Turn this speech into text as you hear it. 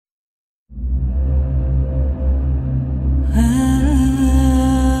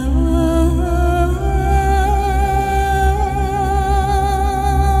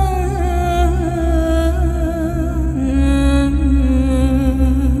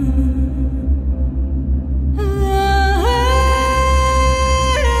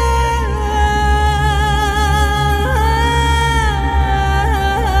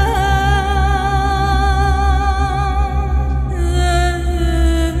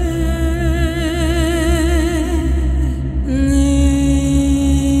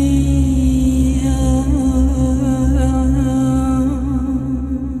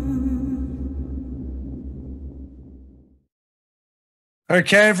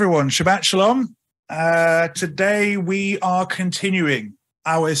Okay, everyone, Shabbat Shalom. Today we are continuing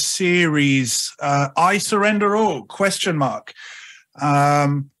our series, I Surrender All, ?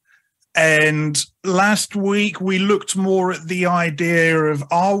 And last week we looked more at the idea of,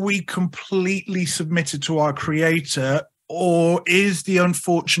 are we completely submitted to our Creator, or is the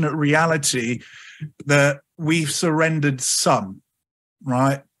unfortunate reality that we've surrendered some,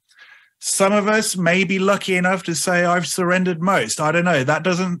 right? Some of us may be lucky enough to say I've surrendered most. I don't know.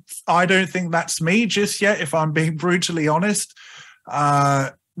 I don't think that's me just yet, if I'm being brutally honest,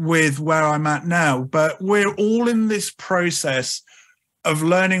 with where I'm at now. But we're all in this process of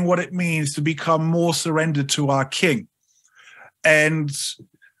learning what it means to become more surrendered to our King. And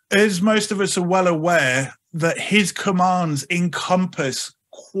as most of us are well aware, that his commands encompass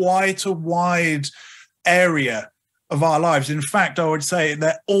quite a wide area of our lives. In fact, I would say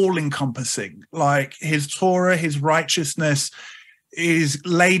they're all-encompassing. Like his Torah, his righteousness is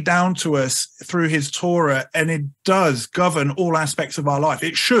laid down to us through his Torah, and it does govern all aspects of our life.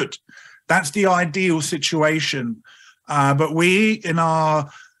 It should. That's the ideal situation. But we, in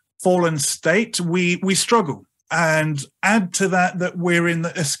our fallen state, we struggle. And add to that we're in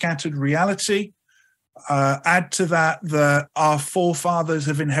a scattered reality. Add to that our forefathers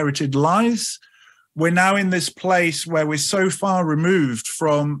have inherited lies. We're now in this place where we're so far removed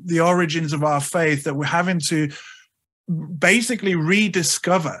from the origins of our faith that we're having to basically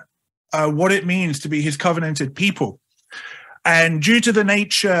rediscover what it means to be his covenanted people. And due to the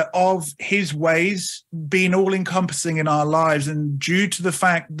nature of his ways being all-encompassing in our lives, and due to the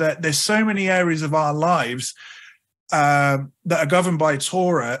fact that there's so many areas of our lives that are governed by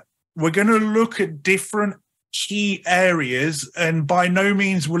Torah, we're going to look at different key areas, and by no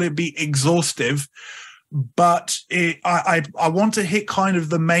means will it be exhaustive, but I want to hit kind of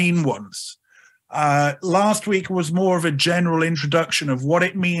the main ones. Last week was more of a general introduction of what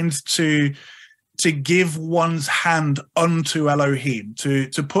it means to give one's hand unto Elohim, to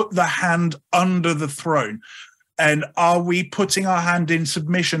put the hand under the throne. And are we putting our hand in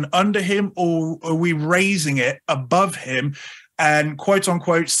submission under him, or are we raising it above him and quote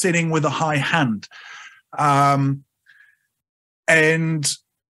unquote sinning with a high hand? And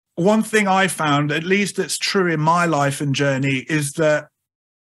one thing I found, at least that's true in my life and journey, is that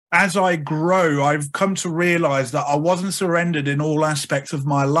as I grow, I've come to realize that I wasn't surrendered in all aspects of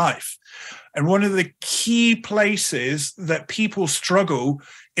my life. And one of the key places that people struggle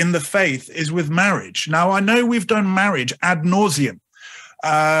in the faith is with marriage. Now, I know we've done marriage ad nauseum.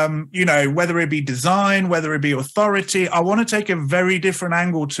 Whether it be design, whether it be authority, I want to take a very different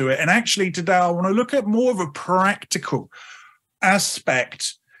angle to it. And actually today I want to look at more of a practical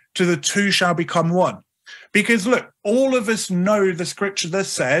aspect to the two shall become one. Because look, all of us know the scripture that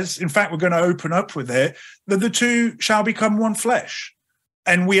says, in fact, we're going to open up with it, that the two shall become one flesh.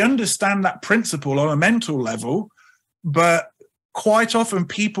 And we understand that principle on a mental level, but quite often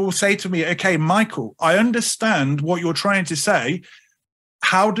people say to me, okay, Michael, I understand what you're trying to say.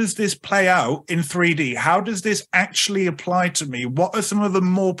 How does this play out in 3D? How does this actually apply to me? What are some of the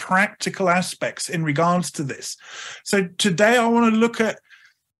more practical aspects in regards to this? So today I want to look at,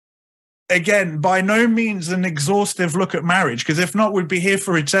 again, by no means an exhaustive look at marriage, because if not, we'd be here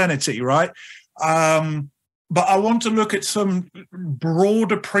for eternity, right? But I want to look at some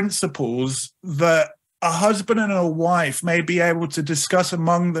broader principles that a husband and a wife may be able to discuss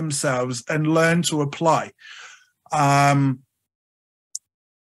among themselves and learn to apply.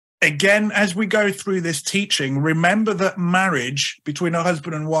 Again, as we go through this teaching, remember that marriage between a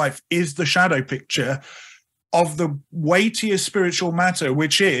husband and wife is the shadow picture of the weightiest spiritual matter,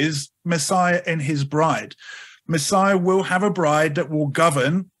 which is Messiah and his bride. Messiah will have a bride that will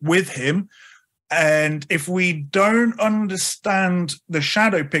govern with him. And if we don't understand the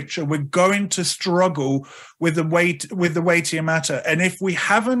shadow picture, we're going to struggle with the weightier matter. And if we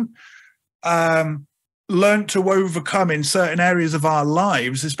haven't learned to overcome in certain areas of our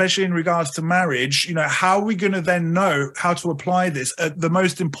lives, especially in regards to marriage, how are we going to then know how to apply this at the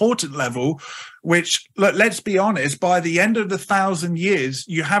most important level, which, let's be honest, by the end of the 1,000 years,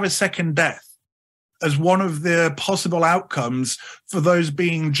 you have a second death as one of the possible outcomes for those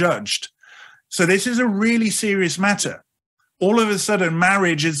being judged. So this is a really serious matter. All of a sudden,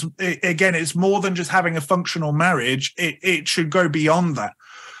 marriage is, again, it's more than just having a functional marriage. It should go beyond that.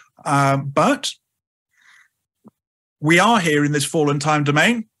 But we are here in this fallen time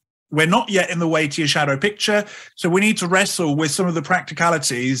domain. We're not yet in the weightier shadow picture. So we need to wrestle with some of the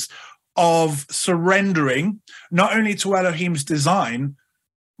practicalities of surrendering, not only to Elohim's design,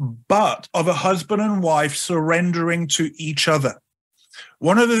 but of a husband and wife surrendering to each other.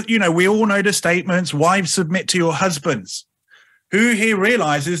 One of the, we all know the statements, wives submit to your husbands. Who here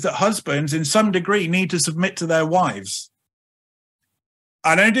realizes that husbands, in some degree, need to submit to their wives?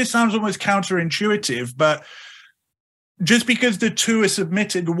 I know this sounds almost counterintuitive, but just because the two are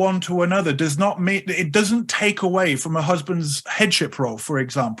submitted one to another does not mean, it doesn't take away from a husband's headship role, for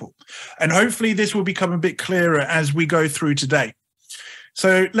example. And hopefully this will become a bit clearer as we go through today.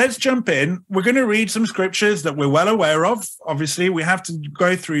 So let's jump in. We're going to read some scriptures that we're well aware of. Obviously, we have to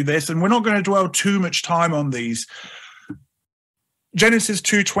go through this, and we're not going to dwell too much time on these. Genesis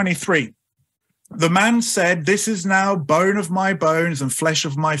 2:23. The man said, "This is now bone of my bones and flesh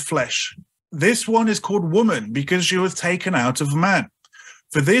of my flesh. This one is called woman because she was taken out of man.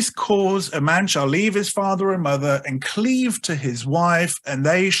 For this cause a man shall leave his father and mother and cleave to his wife, and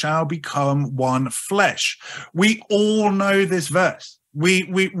they shall become one flesh." We all know this verse. We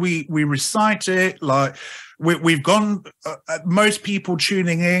recite it like we've gone. Most people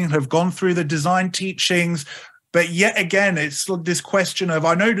tuning in have gone through the design teachings. But yet again, it's this question of,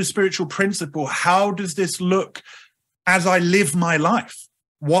 I know the spiritual principle. How does this look as I live my life?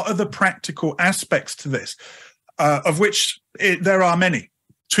 What are the practical aspects to this? Of which there are many,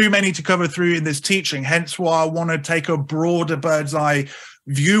 too many to cover through in this teaching. Hence why I want to take a broader bird's eye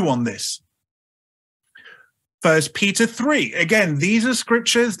view on this. 1 Peter 3. Again, these are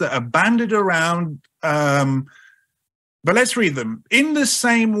scriptures that are banded around. But let's read them. In the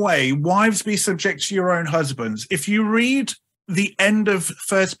same way, wives, be subject to your own husbands. If you read the end of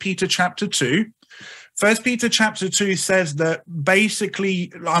 1 Peter chapter 2, 1 Peter chapter 2 says that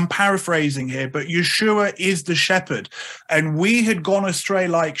basically, I'm paraphrasing here, but Yeshua is the shepherd, and we had gone astray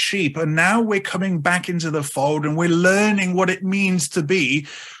like sheep, and now we're coming back into the fold, and we're learning what it means to be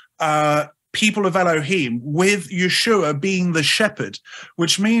people of Elohim, with Yeshua being the shepherd,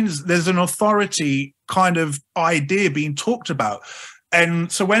 which means there's an authority kind of idea being talked about.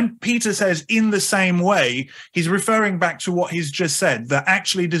 And so when Peter says in the same way, he's referring back to what he's just said, that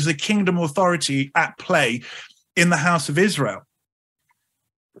actually there's a kingdom authority at play in the house of Israel.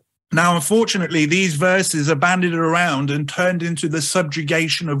 Now, unfortunately, these verses are bandied around and turned into the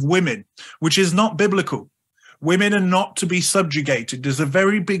subjugation of women, which is not biblical. Women are not to be subjugated. There's a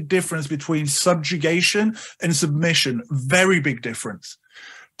very big difference between subjugation and submission. Very big difference.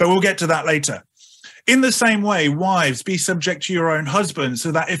 But we'll get to that later. In the same way, wives, be subject to your own husbands,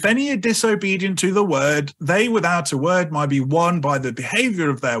 so that if any are disobedient to the word, they without a word might be won by the behavior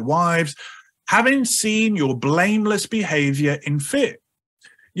of their wives, having seen your blameless behavior in fear.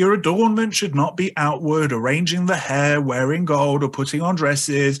 Your adornment should not be outward, arranging the hair, wearing gold, or putting on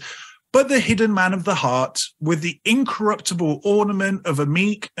dresses, but the hidden man of the heart, with the incorruptible ornament of a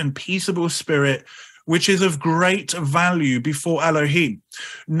meek and peaceable spirit, which is of great value before Elohim.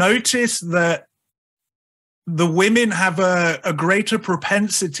 Notice that the women have a greater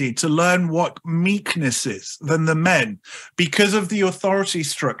propensity to learn what meekness is than the men because of the authority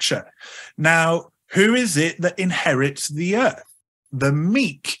structure. Now, who is it that inherits the earth? The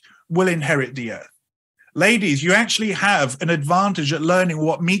meek will inherit the earth. Ladies, you actually have an advantage at learning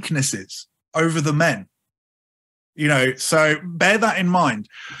what meekness is over the men. You know, so bear that in mind.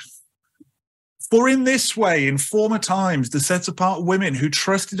 For in this way, in former times, the set-apart women who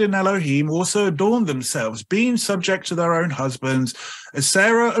trusted in Elohim also adorned themselves, being subject to their own husbands, as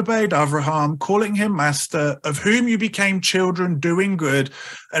Sarah obeyed Abraham, calling him master, of whom you became children, doing good,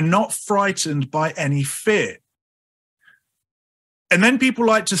 and not frightened by any fear. And then people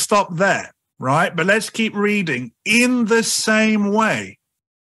like to stop there, right? But let's keep reading. In the same way,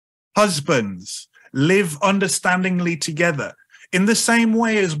 husbands, live understandingly together. In the same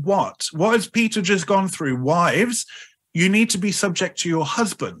way as what? What has Peter just gone through? Wives, you need to be subject to your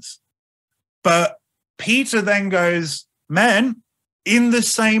husbands. But Peter then goes, men, in the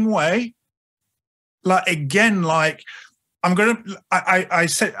same way, like again, like I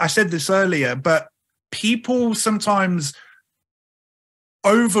said this earlier, but people sometimes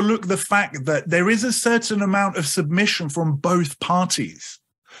overlook the fact that there is a certain amount of submission from both parties.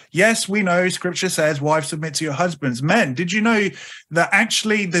 Yes, we know scripture says, wives, submit to your husbands. Men, did you know that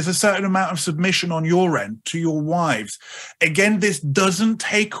actually there's a certain amount of submission on your end to your wives? Again, this doesn't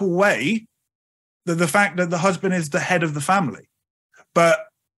take away the fact that the husband is the head of the family. But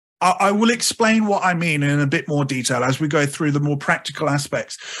I will explain what I mean in a bit more detail as we go through the more practical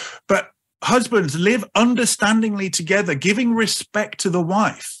aspects. But husbands, live understandingly together, giving respect to the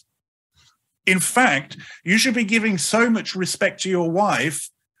wife. In fact, you should be giving so much respect to your wife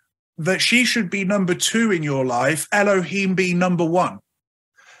that she should be number 2 in your life, Elohim be number 1.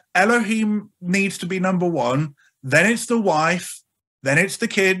 Elohim needs to be number 1, then it's the wife, then it's the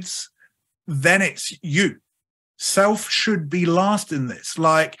kids, then it's you. Self should be last in this.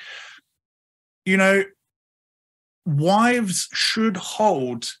 Like, you know, wives should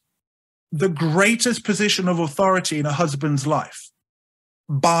hold the greatest position of authority in a husband's life.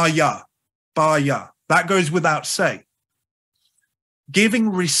 Bar Yah. That goes without saying. Giving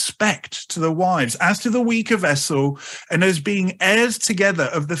respect to the wives as to the weaker vessel and as being heirs together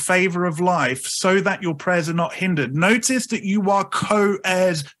of the favor of life so that your prayers are not hindered. Notice that you are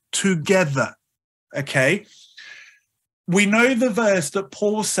co-heirs together, okay? We know the verse that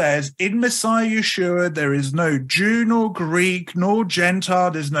Paul says, in Messiah Yeshua, there is no Jew nor Greek nor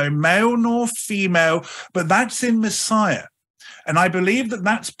Gentile, there's no male nor female, but that's in Messiah. And I believe that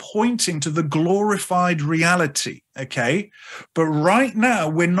that's pointing to the glorified reality, okay? But right now,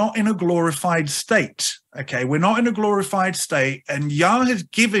 we're not in a glorified state, okay? We're not in a glorified state, and Yah has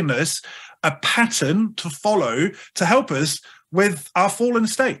given us a pattern to follow to help us with our fallen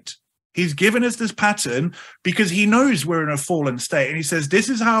state. He's given us this pattern because he knows we're in a fallen state. And he says, this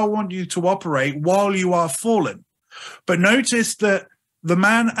is how I want you to operate while you are fallen. But notice that the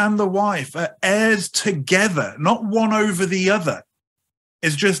man and the wife are heirs together, not one over the other.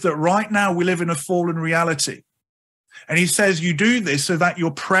 It's just that right now we live in a fallen reality. And he says you do this so that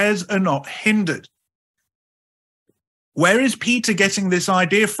your prayers are not hindered. Where is Peter getting this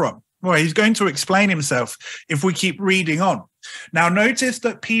idea from? Well, he's going to explain himself if we keep reading on. Now, notice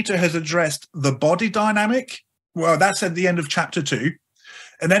that Peter has addressed the body dynamic. Well, that's at the end of chapter 2.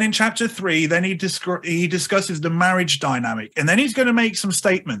 And then in chapter 3, then he discusses the marriage dynamic. And then he's going to make some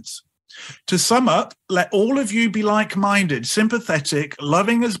statements. To sum up, let all of you be like-minded, sympathetic,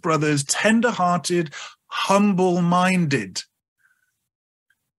 loving as brothers, tender-hearted, humble-minded.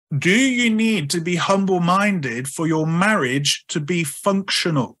 Do you need to be humble-minded for your marriage to be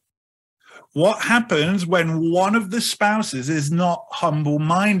functional? What happens when one of the spouses is not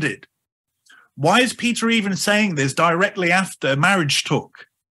humble-minded? Why is Peter even saying this directly after marriage talk?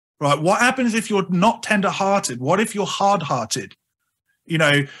 Right? What happens if you're not tender-hearted? What if you're hard-hearted? You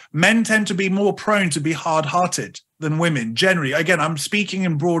know, men tend to be more prone to be hard-hearted than women, generally. Again, I'm speaking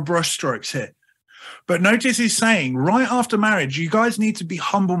in broad brushstrokes here. But notice he's saying, right after marriage, you guys need to be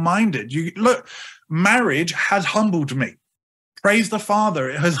humble-minded. Look, marriage has humbled me. Praise the Father,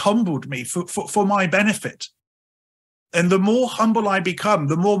 it has humbled me for my benefit. And the more humble I become,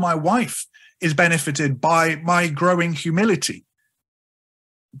 the more my wife is benefited by my growing humility.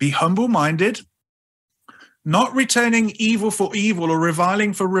 Be humble-minded, not returning evil for evil or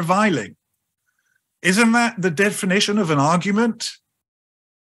reviling for reviling. Isn't that the definition of an argument?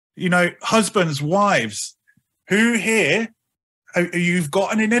 You know, husbands, wives, who here, you've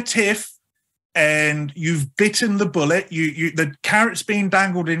gotten in a tiff and you've bitten the bullet, the carrot's being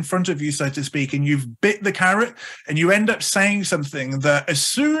dangled in front of you, so to speak, and you've bit the carrot and you end up saying something that as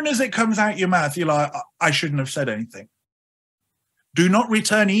soon as it comes out your mouth, you're like, I shouldn't have said anything. Do not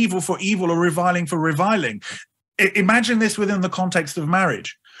return evil for evil or reviling for reviling. Imagine this within the context of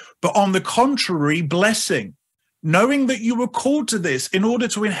marriage. But on the contrary, blessing, knowing that you were called to this in order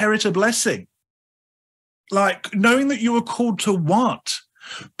to inherit a blessing. Like knowing that you were called to what?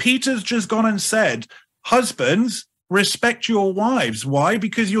 Peter's just gone and said, husbands, respect your wives. Why?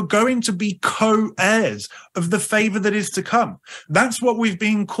 Because you're going to be co-heirs of the favor that is to come. That's what we've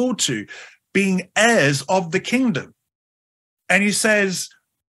been called to, being heirs of the kingdom. And he says,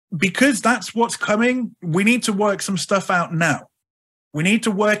 because that's what's coming, we need to work some stuff out now. We need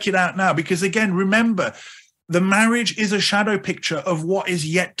to work it out now. Because again, remember, the marriage is a shadow picture of what is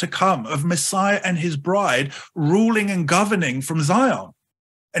yet to come, of Messiah and his bride ruling and governing from Zion.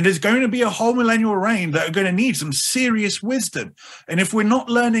 And there's going to be a whole millennial reign that are going to need some serious wisdom. And if we're not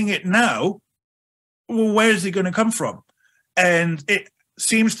learning it now, well, where is it going to come from? And it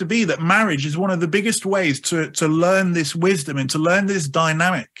seems to be that marriage is one of the biggest ways to learn this wisdom and to learn this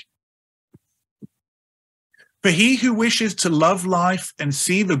dynamic. For he who wishes to love life and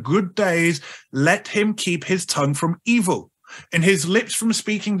see the good days, let him keep his tongue from evil and his lips from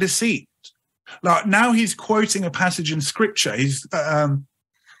speaking deceit. Now he's quoting a passage in scripture. He's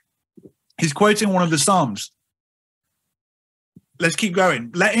quoting one of the Psalms. Let's keep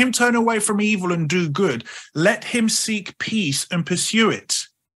going. Let him turn away from evil and do good. Let him seek peace and pursue it.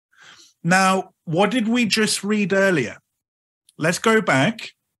 Now, what did we just read earlier? Let's go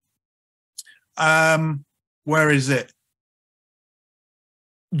back. Where is it?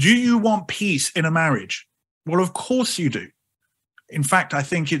 Do you want peace in a marriage? Well, of course you do. In fact, I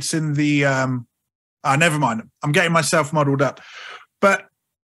think it's in the... never mind. I'm getting myself muddled up. But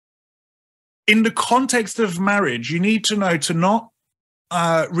in the context of marriage, you need to know to not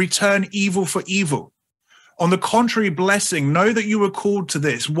return evil for evil. On the contrary, blessing, know that you were called to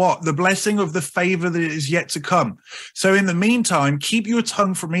this. What? The blessing of the favor that is yet to come. So in the meantime, keep your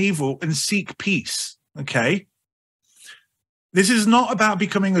tongue from evil and seek peace. Okay? This is not about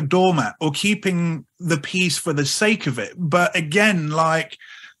becoming a doormat or keeping the peace for the sake of it. But again, like,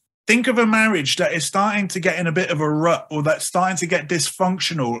 think of a marriage that is starting to get in a bit of a rut, or that's starting to get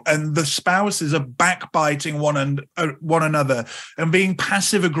dysfunctional, and the spouses are backbiting one another and being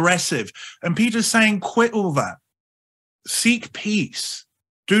passive aggressive. And Peter's saying, quit all that. Seek peace.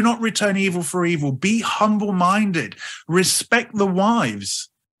 Do not return evil for evil. Be humble-minded. Respect the wives.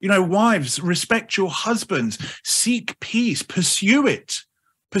 You know, wives, respect your husbands. Seek peace. Pursue it.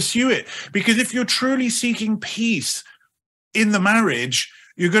 Pursue it. Because if you're truly seeking peace in the marriage,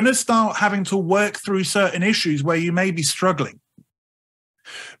 you're going to start having to work through certain issues where you may be struggling.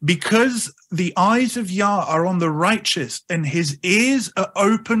 Because the eyes of Yah are on the righteous and his ears are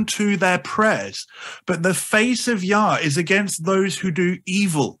open to their prayers, but the face of Yah is against those who do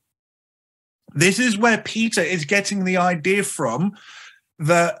evil. This is where Peter is getting the idea from,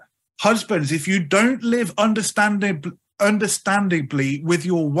 that husbands, if you don't live understandably with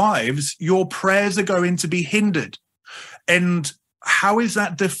your wives, your prayers are going to be hindered. And how is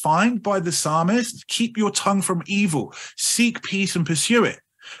that defined by the psalmist? Keep your tongue from evil, seek peace and pursue it.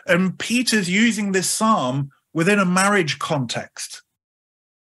 And Peter's using this psalm within a marriage context.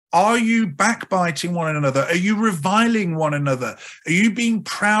 Are you backbiting one another? Are you reviling one another? Are you being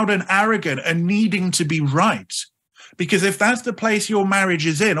proud and arrogant and needing to be right? Because if that's the place your marriage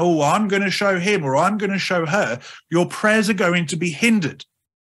is in, oh, I'm going to show him or I'm going to show her, your prayers are going to be hindered.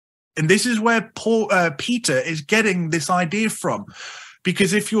 And this is where Peter is getting this idea from.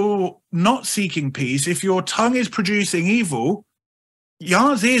 Because if you're not seeking peace, if your tongue is producing evil,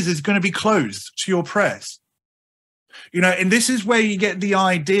 Yah's ears is going to be closed to your prayers. You know, and this is where you get the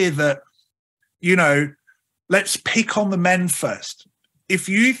idea that, you know, let's pick on the men first. If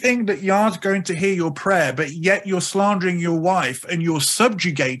you think that Yah's going to hear your prayer, but yet you're slandering your wife and you're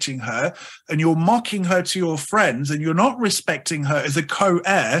subjugating her and you're mocking her to your friends and you're not respecting her as a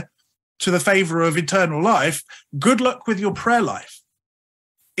co-heir to the favor of eternal life, good luck with your prayer life.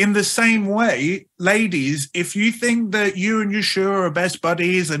 In the same way, ladies, if you think that you and Yeshua are best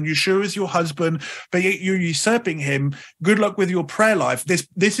buddies and Yeshua is your husband, but you're usurping him, good luck with your prayer life.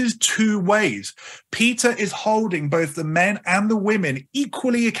 This is two ways. Peter is holding both the men and the women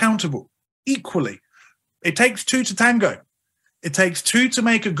equally accountable, equally. It takes two to tango. It takes two to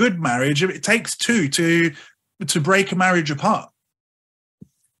make a good marriage. It takes two to break a marriage apart.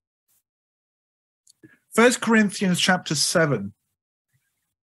 1 Corinthians chapter 7.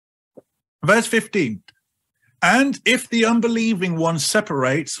 Verse 15, and if the unbelieving one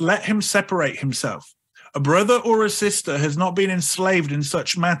separates, let him separate himself. A brother or a sister has not been enslaved in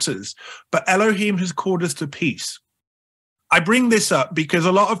such matters, but Elohim has called us to peace. I bring this up because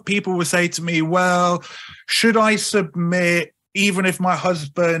a lot of people will say to me, well, should I submit even if my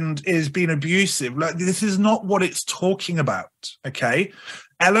husband is being abusive? Like, this is not what it's talking about, okay?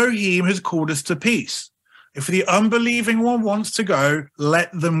 Elohim has called us to peace. If the unbelieving one wants to go,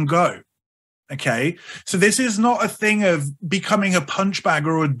 let them go. Okay, so this is not a thing of becoming a punchbag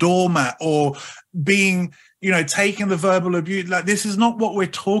or a doormat or being, you know, taking the verbal abuse. Like, this is not what we're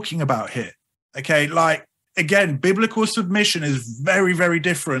talking about here. Okay, like, again, biblical submission is very, very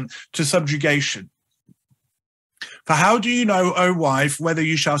different to subjugation. For how do you know, O wife, whether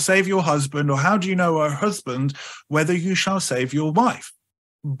you shall save your husband, or how do you know, O husband, whether you shall save your wife?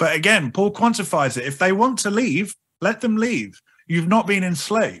 But again, Paul quantifies it. If they want to leave, let them leave. You've not been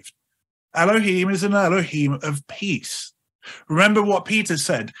enslaved. Elohim is an Elohim of peace. Remember what Peter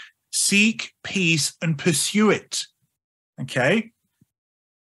said, seek peace and pursue it. Okay?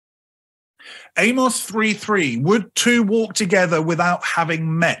 Amos 3:3, would two walk together without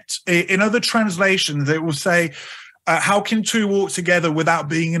having met? In other translations, it will say, how can two walk together without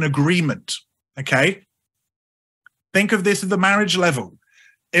being in agreement? Okay? Think of this at the marriage level.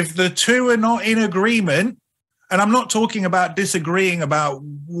 If the two are not in agreement, and I'm not talking about disagreeing about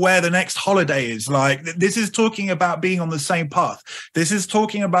where the next holiday is. Like, this is talking about being on the same path. This is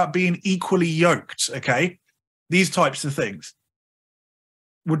talking about being equally yoked, okay? These types of things.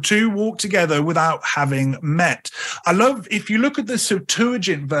 Would two walk together without having met? I love, if you look at the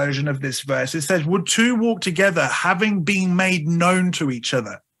Septuagint version of this verse, it says, would two walk together having been made known to each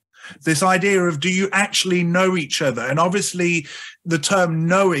other? This idea of, do you actually know each other? And obviously the term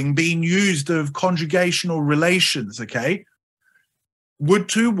knowing being used of conjugational relations, okay? Would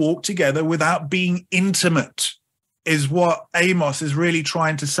two walk together without being intimate is what Amos is really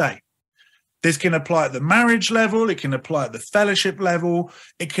trying to say. This can apply at the marriage level. It can apply at the fellowship level.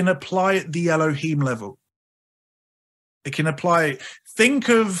 It can apply at the Elohim level. It can apply, think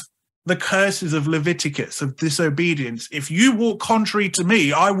of the curses of Leviticus, of disobedience. If you walk contrary to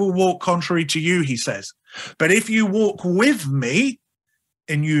me, I will walk contrary to you, he says. But if you walk with me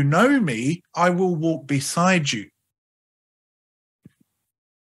and you know me, I will walk beside you.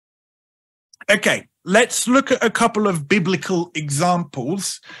 Okay, let's look at a couple of biblical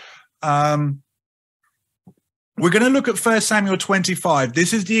examples. We're going to look at 1 Samuel 25.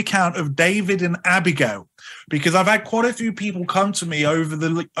 This is the account of David and Abigail, because I've had quite a few people come to me over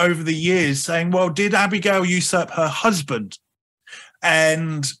the years saying, well, did Abigail usurp her husband?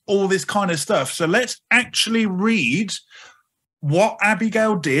 And all this kind of stuff. So let's actually read what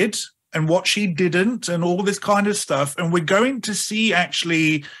Abigail did and what she didn't and all this kind of stuff. And we're going to see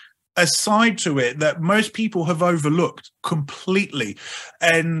actually a side to it that most people have overlooked completely.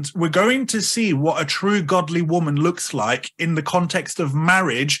 And we're going to see what a true godly woman looks like in the context of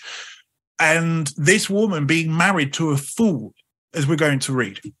marriage, and this woman being married to a fool, as we're going to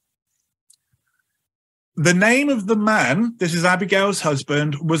read. The name of the man, this is Abigail's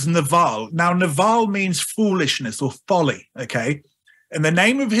husband, was Nabal. Now, Nabal means foolishness or folly, okay? And the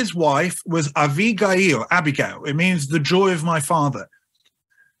name of his wife was Abigail. It means the joy of my father.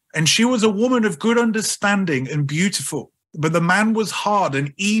 And she was a woman of good understanding and beautiful. But the man was hard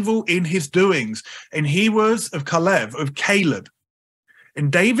and evil in his doings, and he was of Caleb.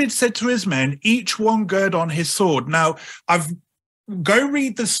 And David said to his men, each one gird on his sword. Now, go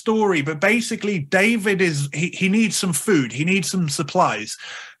read the story, but basically David he needs some food. He needs some supplies.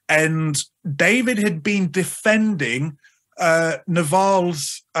 And David had been defending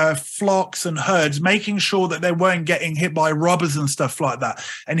Nabal's flocks and herds, making sure that they weren't getting hit by robbers and stuff like that.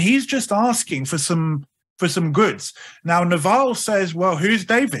 And he's just asking for some goods. Now, Nabal says, well, who's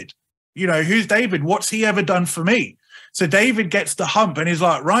David? Who's David? What's he ever done for me? So David gets the hump and he's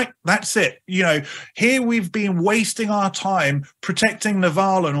like, right, that's it. Here we've been wasting our time protecting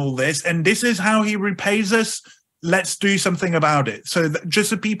Nabal and all this, and this is how he repays us. Let's do something about it. So just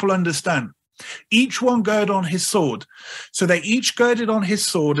so people understand, each one girded on his sword. So they each girded on his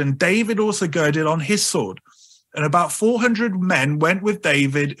sword, and David also girded on his sword. And about 400 men went with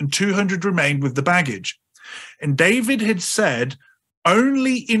David, and 200 remained with the baggage. And David had said,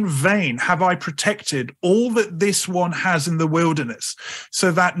 only in vain have I protected all that this one has in the wilderness,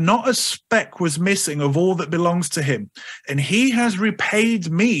 so that not a speck was missing of all that belongs to him. And he has repaid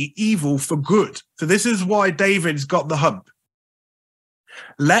me evil for good. So this is why David's got the hump.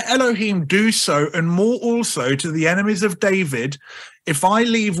 Let Elohim do so, and more also, to the enemies of David, if I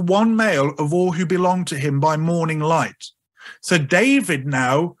leave one male of all who belong to him by morning light. So David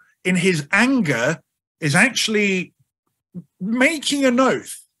now, in his anger, is actually making an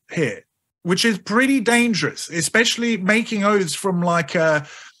oath here, which is pretty dangerous, especially making oaths from like a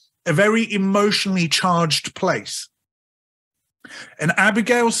very emotionally charged place. And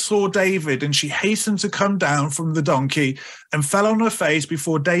Abigail saw David, and she hastened to come down from the donkey and fell on her face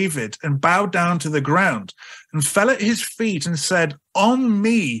before David and bowed down to the ground and fell at his feet and said, on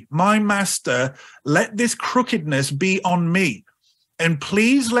me, my master, let this crookedness be on me. And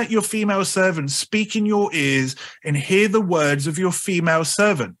please let your female servant speak in your ears and hear the words of your female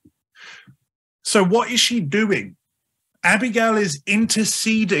servant. So what is she doing? Abigail is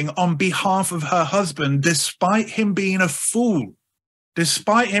interceding on behalf of her husband, despite him being a fool,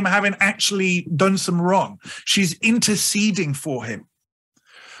 despite him having actually done some wrong. She's interceding for him.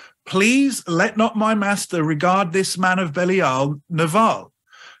 Please let not my master regard this man of Belial, Nabal.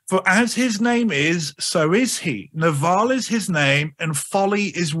 For as his name is, so is he. Nabal is his name, and folly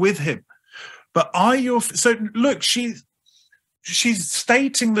is with him. But so look, she's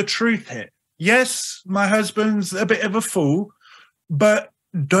stating the truth here. Yes, my husband's a bit of a fool, but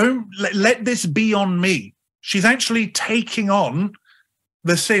don't let this be on me. She's actually taking on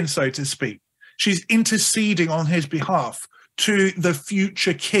the sin, so to speak. She's interceding on his behalf to the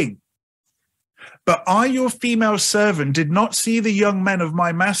future king. But I, your female servant, did not see the young men of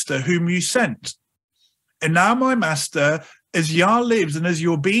my master whom you sent. And now, my master, as Yah lives and as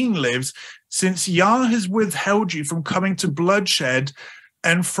your being lives, since Yah has withheld you from coming to bloodshed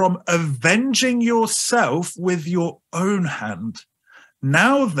and from avenging yourself with your own hand,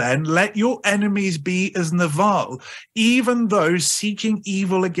 now then, let your enemies be as Nabal, even those seeking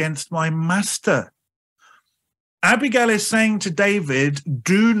evil against my master. Abigail is saying to David,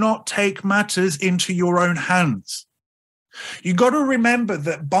 do not take matters into your own hands. You got to remember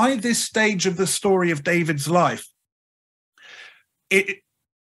that by this stage of the story of David's life,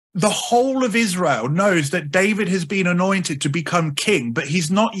 the whole of Israel knows that David has been anointed to become king, but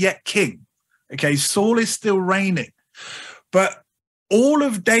he's not yet king. Okay, Saul is still reigning. But all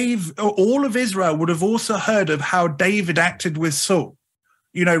of Israel would have also heard of how David acted with Saul.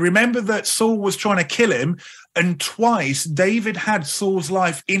 You know, remember that Saul was trying to kill him, and twice David had Saul's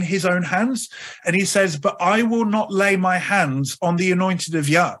life in his own hands. And he says, but I will not lay my hands on the anointed of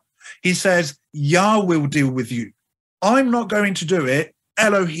Yah. He says, Yah will deal with you. I'm not going to do it.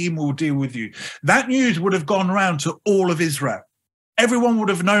 Elohim will deal with you. That news would have gone around to all of Israel. Everyone would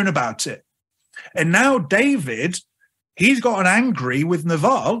have known about it. And now David, he's gotten angry with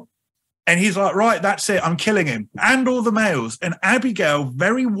Nabal. And he's like, right, that's it. I'm killing him and all the males. And Abigail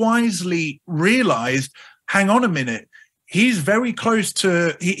very wisely realized, hang on a minute. He's very close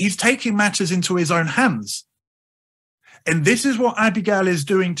to, he's taking matters into his own hands. And this is what Abigail is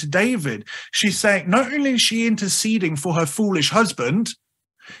doing to David. She's saying, not only is she interceding for her foolish husband,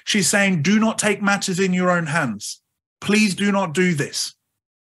 she's saying, do not take matters in your own hands. Please do not do this.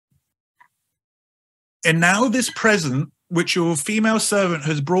 And now this present, which your female servant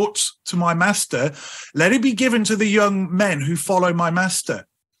has brought to my master, let it be given to the young men who follow my master.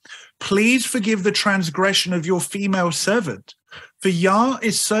 Please forgive the transgression of your female servant, for Yah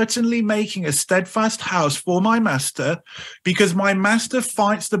is certainly making a steadfast house for my master, because my master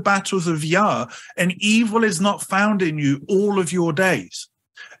fights the battles of Yah, and evil is not found in you all of your days.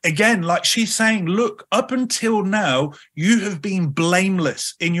 Again, like she's saying, look, up until now, you have been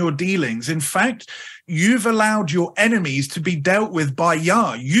blameless in your dealings. In fact, you've allowed your enemies to be dealt with by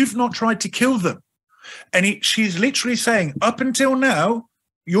Yah. You've not tried to kill them. And she's literally saying, up until now,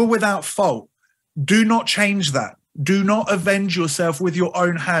 you're without fault. Do not change that. Do not avenge yourself with your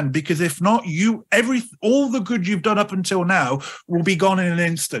own hand, because if not, all the good you've done up until now will be gone in an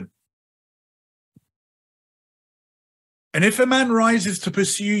instant. And if a man rises to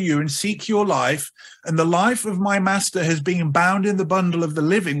pursue you and seek your life, and the life of my master has been bound in the bundle of the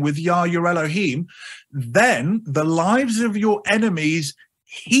living with Yah your Elohim, then the lives of your enemies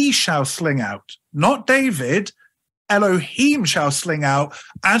he shall sling out. Not David, Elohim shall sling out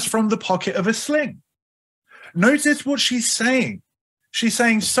as from the pocket of a sling. Notice what she's saying. She's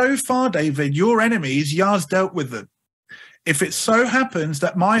saying, so far, David, your enemies, Yah's dealt with them. If it so happens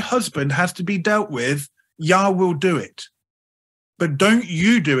that my husband has to be dealt with, Yah will do it. But don't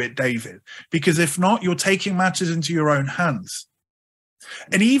you do it, David, because if not, you're taking matters into your own hands.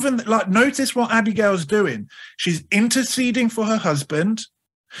 And even like, notice what Abigail's doing. She's interceding for her husband.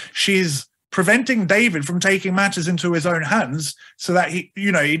 She's preventing David from taking matters into his own hands so that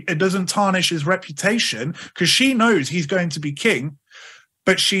it doesn't tarnish his reputation, because she knows he's going to be king.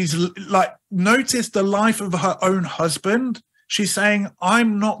 But she's like, notice the life of her own husband. She's saying,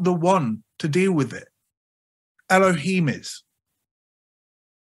 I'm not the one to deal with it. Elohim is.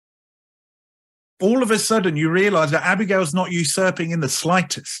 All of a sudden, you realize that Abigail's not usurping in the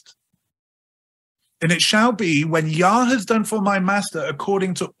slightest. And it shall be when Yah has done for my master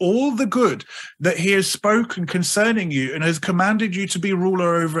according to all the good that he has spoken concerning you and has commanded you to be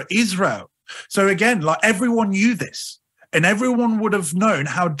ruler over Israel. So again, like everyone knew this, and everyone would have known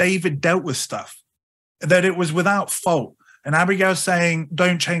how David dealt with stuff, that it was without fault. And Abigail's saying,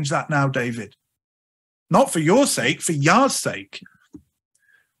 don't change that now, David. Not for your sake, for Yah's sake.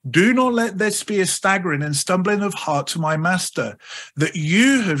 Do not let this be a staggering and stumbling of heart to my master, that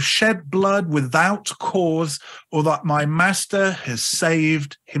you have shed blood without cause, or that my master has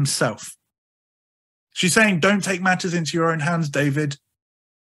saved himself. She's saying, don't take matters into your own hands, David.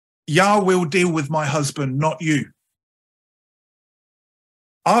 Yah will deal with my husband, not you.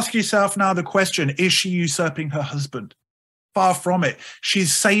 Ask yourself now the question, is she usurping her husband? Far from it.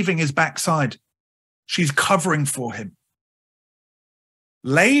 She's saving his backside. She's covering for him.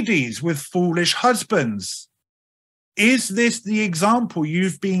 Ladies with foolish husbands, is this the example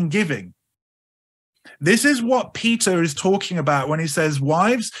you've been giving? This is what Peter is talking about when he says,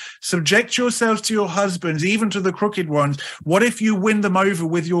 wives, subject yourselves to your husbands, even to the crooked ones. What if you win them over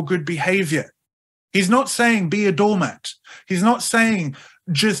with your good behavior? He's not saying be a doormat. He's not saying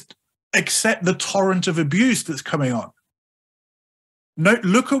just accept the torrent of abuse that's coming on. No,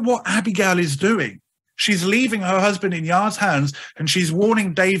 look at what Abigail is doing. She's leaving her husband in Yah's hands, and she's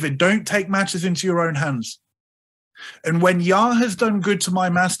warning David, don't take matters into your own hands. And when Yah has done good to my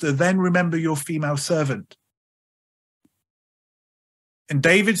master, then remember your female servant. And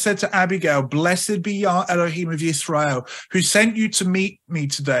David said to Abigail, blessed be Yah Elohim of Israel, who sent you to meet me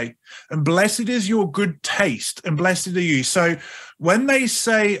today. And blessed is your good taste, and blessed are you. So when they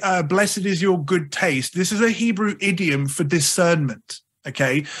say, blessed is your good taste, this is a Hebrew idiom for discernment.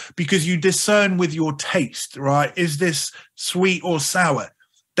 Okay, because you discern with your taste, right? Is this sweet or sour?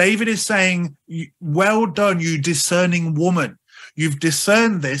 David is saying, well done, you discerning woman. You've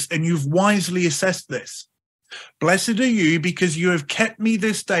discerned this and you've wisely assessed this. Blessed are you, because you have kept me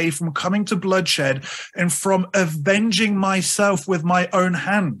this day from coming to bloodshed and from avenging myself with my own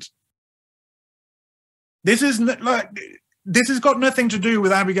hand. This has got nothing to do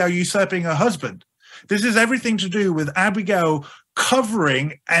with Abigail usurping her husband. This is everything to do with Abigail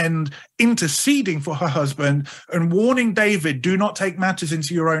covering and interceding for her husband and warning David, do not take matters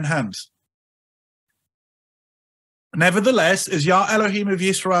into your own hands. Nevertheless, as Yah Elohim of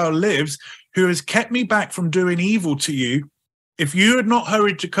Israel lives, who has kept me back from doing evil to you, if you had not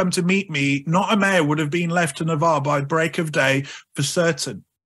hurried to come to meet me, not a male would have been left to Navarre by break of day for certain.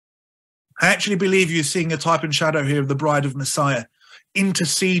 I actually believe you're seeing a type and shadow here of the bride of Messiah,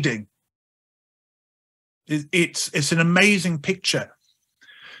 interceding. It's an amazing picture.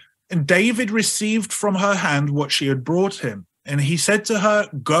 And David received from her hand what she had brought him. And he said to her,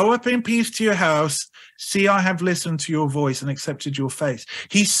 go up in peace to your house. See, I have listened to your voice and accepted your face.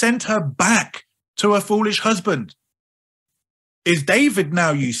 He sent her back to her foolish husband. Is David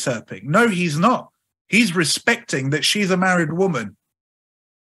now usurping? No, he's not. He's respecting that she's a married woman.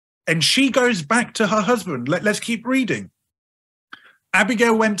 And she goes back to her husband. Let's keep reading.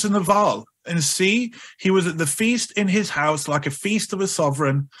 Abigail went to Nabal, and see, he was at the feast in his house like a feast of a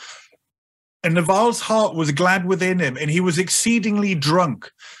sovereign. And Nabal's heart was glad within him, and he was exceedingly drunk.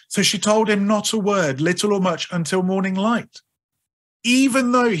 So she told him not a word, little or much, until morning light.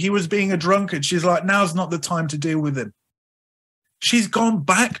 Even though he was being a drunkard, she's like, now's not the time to deal with him. She's gone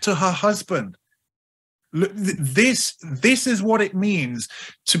back to her husband. Look, this is what it means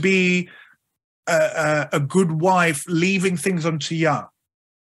to be a good wife, leaving things unto Yah.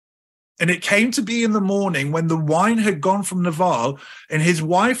 And it came to be in the morning when the wine had gone from Nabal, and his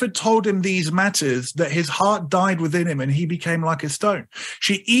wife had told him these matters, that his heart died within him and he became like a stone.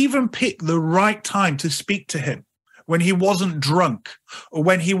 She even picked the right time to speak to him when he wasn't drunk, or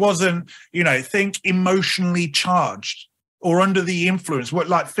when he wasn't, think emotionally charged or under the influence,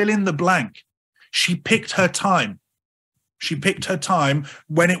 like fill in the blank. She picked her time. She picked her time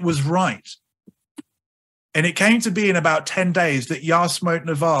when it was right. And it came to be in about 10 days that Yah smote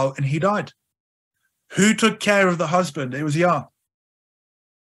Nabal and he died. Who took care of the husband? It was Yah.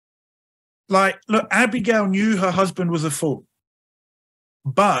 Look, Abigail knew her husband was a fool.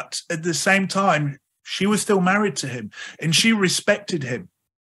 But at the same time, she was still married to him and she respected him.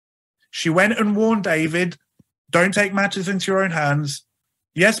 She went and warned David, don't take matters into your own hands.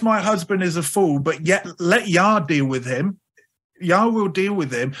 Yes, my husband is a fool, but yet let Yah deal with him. Yah will deal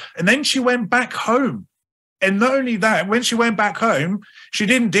with him. And then she went back home. And not only that, when she went back home, she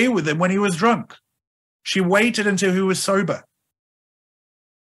didn't deal with him when he was drunk. She waited until he was sober.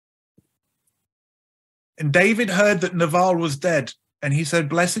 And David heard that Nabal was dead. And he said,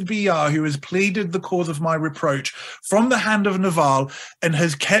 blessed be Yah, who has pleaded the cause of my reproach from the hand of Nabal and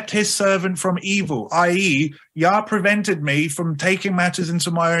has kept his servant from evil, i.e., Yah prevented me from taking matters into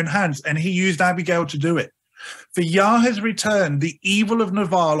my own hands. And he used Abigail to do it. For Yah has returned the evil of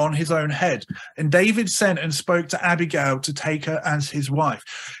Nabal on his own head. And David sent and spoke to Abigail to take her as his wife.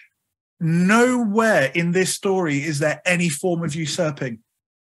 Nowhere in this story is there any form of usurping.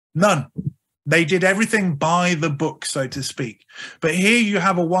 None. They did everything by the book, so to speak. But here you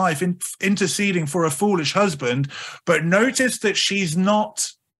have a wife interceding for a foolish husband, but notice that she's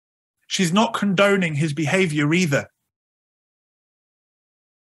not condoning his behavior either.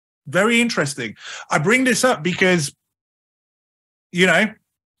 Very interesting. I bring this up because,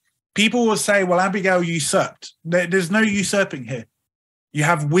 people will say, well, Abigail usurped. There's no usurping here. You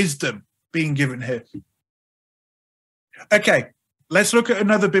have wisdom being given here. Okay, let's look at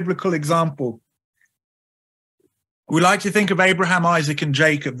another biblical example. We like to think of Abraham, Isaac, and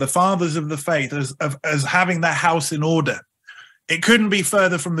Jacob, the fathers of the faith, as having their house in order. It couldn't be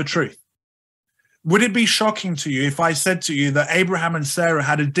further from the truth. Would it be shocking to you if I said to you that Abraham and Sarah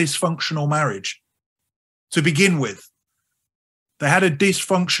had a dysfunctional marriage to begin with? They had a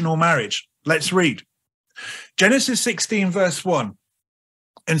dysfunctional marriage. Let's read. Genesis 16, verse 1.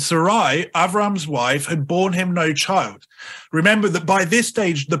 And Sarai, Avram's wife, had borne him no child. Remember that by this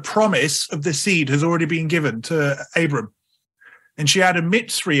stage, the promise of the seed has already been given to Abram. And she had a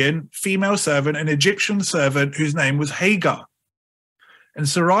Mitzrian female servant, an Egyptian servant whose name was Hagar. And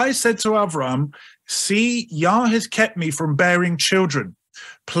Sarai said to Avram, see, Yah has kept me from bearing children.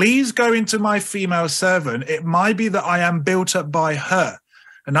 Please go into my female servant. It might be that I am built up by her.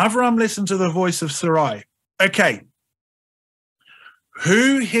 And Avram listened to the voice of Sarai. Okay.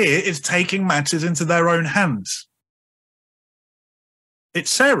 Who here is taking matters into their own hands? It's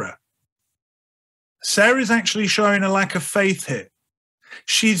Sarah. Sarah's actually showing a lack of faith here.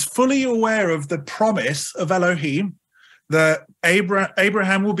 She's fully aware of the promise of Elohim, that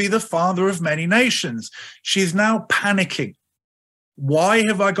Abraham will be the father of many nations. She's now panicking. Why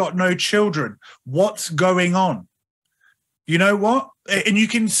have I got no children? What's going on? You know what? And you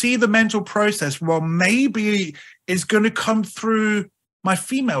can see the mental process. Well, maybe it's going to come through my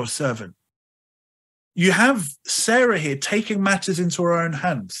female servant. You have Sarah here taking matters into her own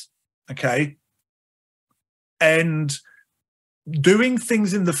hands, okay? And doing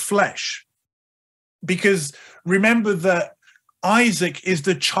things in the flesh. Because remember that Isaac is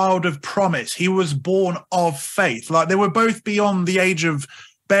the child of promise. He was born of faith. Like, they were both beyond the age of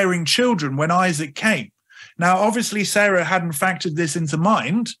bearing children when Isaac came. Now, obviously, Sarah hadn't factored this into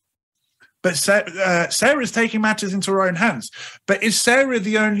mind, but Sarah's taking matters into her own hands. But is Sarah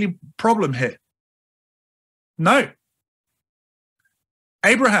the only problem here? No.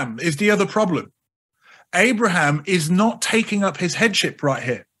 Abraham is the other problem. Abraham is not taking up his headship right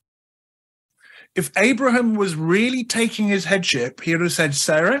here. If Abraham was really taking his headship, he would have said,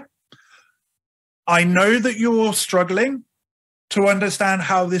 Sarah, I know that you're struggling to understand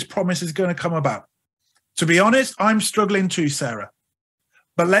how this promise is going to come about. To be honest, I'm struggling too, Sarah.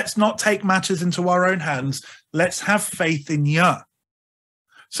 But let's not take matters into our own hands. Let's have faith in Yah.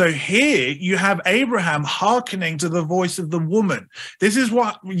 So here you have Abraham hearkening to the voice of the woman. This is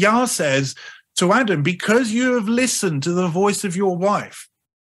what Yah says to Adam, because you have listened to the voice of your wife.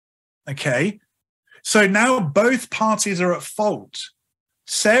 Okay? So now both parties are at fault.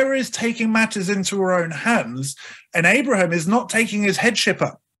 Sarah is taking matters into her own hands, and Abraham is not taking his headship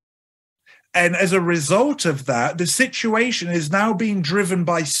up. And as a result of that, the situation is now being driven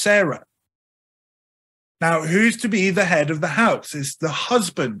by Sarah. Now, who's to be the head of the house? It's the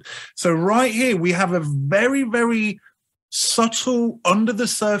husband. So right here, we have a very, very subtle,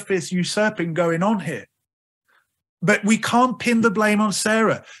 under-the-surface usurping going on here. But we can't pin the blame on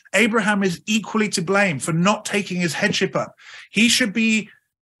Sarah. Abraham is equally to blame for not taking his headship up. He should be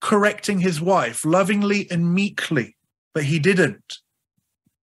correcting his wife lovingly and meekly, but he didn't.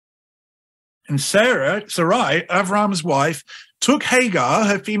 And Sarai, Avram's wife, took Hagar,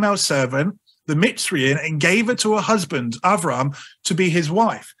 her female servant, the Mitzrian, and gave her to her husband, Avram, to be his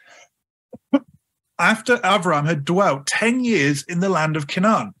wife. After Avram had dwelt 10 years in the land of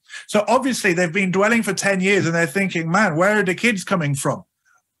Canaan. So obviously they've been dwelling for 10 years and they're thinking, man, where are the kids coming from?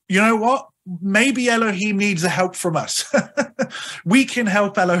 You know what? Maybe Elohim needs a help from us. We can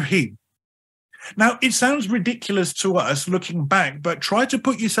help Elohim. Now, it sounds ridiculous to us looking back, but try to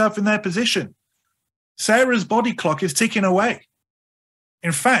put yourself in their position. Sarah's body clock is ticking away.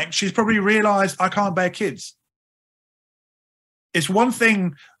 In fact, she's probably realized, I can't bear kids. It's one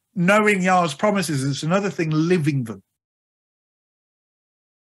thing knowing Yah's promises, it's another thing living them.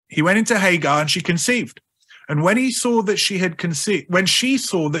 He went into Hagar and she conceived. And when she saw that she had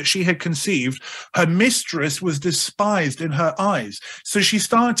conceived, her mistress was despised in her eyes. So she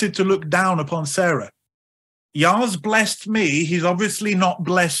started to look down upon Sarah. Yah's blessed me. He's obviously not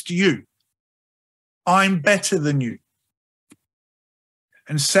blessed you. I'm better than you.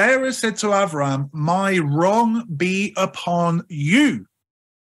 And Sarah said to Avram, my wrong be upon you.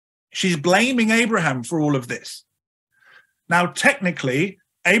 She's blaming Abraham for all of this. Now, technically,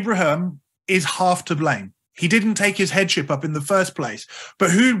 Abraham is half to blame. He didn't take his headship up in the first place.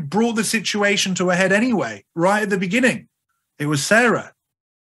 But who brought the situation to a head anyway, right at the beginning? It was Sarah.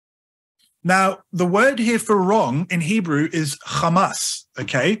 Now, the word here for wrong in Hebrew is chamas,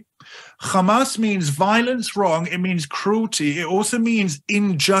 okay? Chamas means violence, wrong. It means cruelty. It also means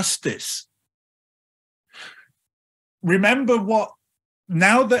injustice. Remember what,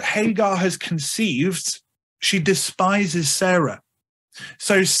 now that Hagar has conceived, she despises Sarah.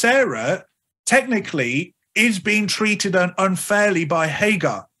 So Sarah technically is being treated unfairly by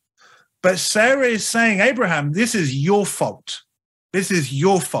Hagar. But Sarah is saying, Abraham, this is your fault. This is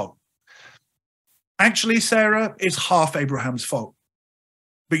your fault. Actually, Sarah, it's half Abraham's fault.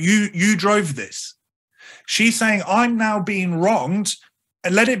 But you drove this. She's saying, I'm now being wronged,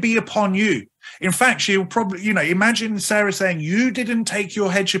 and let it be upon you. In fact, she'll probably, imagine Sarah saying, you didn't take your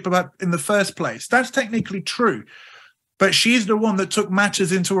headship up in the first place. That's technically true. But she's the one that took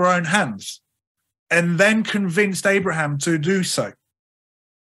matters into her own hands and then convinced Abraham to do so.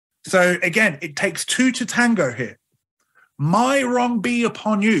 So again, it takes two to tango here. My wrong be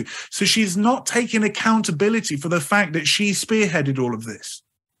upon you. So she's not taking accountability for the fact that she spearheaded all of this.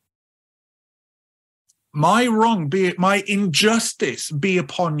 My wrong be, my injustice be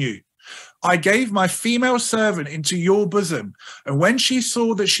upon you. I gave my female servant into your bosom, and when she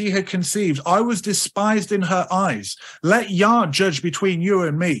saw that she had conceived, I was despised in her eyes. Let Yah judge between you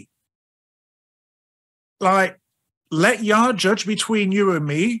and me. Let Yah judge between you and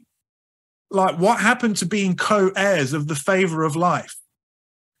me. Like, what happened to being co-heirs of the favor of life?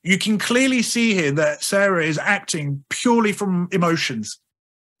 You can clearly see here that Sarah is acting purely from emotions.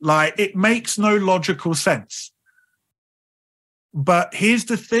 Like, it makes no logical sense. But here's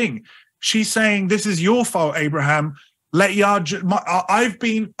the thing. She's saying, this is your fault, Abraham. I've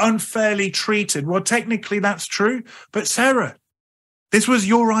been unfairly treated. Well, technically that's true. But Sarah, this was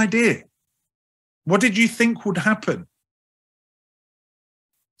your idea. What did you think would happen?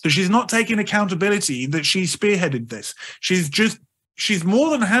 So she's not taking accountability that she spearheaded this. She's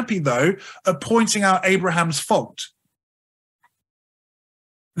more than happy, though, at pointing out Abraham's fault.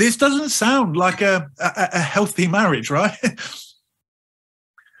 This doesn't sound like a healthy marriage, right?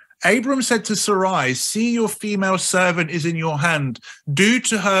 Abram said to Sarai, see, your female servant is in your hand. Do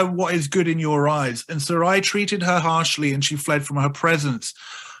to her what is good in your eyes. And Sarai treated her harshly, and she fled from her presence.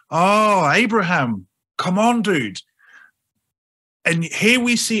 Oh, Abraham, come on, dude. And here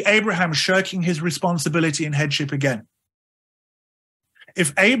we see Abraham shirking his responsibility and headship again.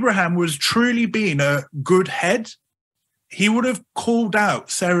 If Abraham was truly being a good head, he would have called out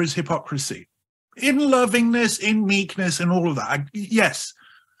Sarah's hypocrisy in lovingness, in meekness, and all of that. Yes.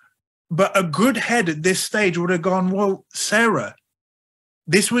 But a good head at this stage would have gone, well, Sarah,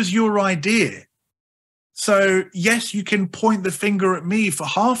 this was your idea. So, yes, you can point the finger at me for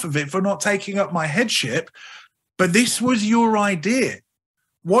half of it for not taking up my headship, but this was your idea.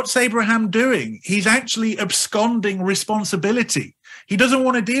 What's Abraham doing? He's actually absconding responsibility. He doesn't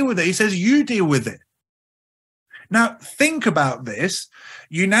want to deal with it. He says, you deal with it. Now, think about this.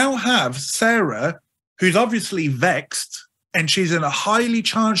 You now have Sarah, who's obviously vexed, and she's in a highly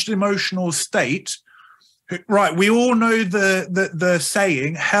charged emotional state. Right, we all know the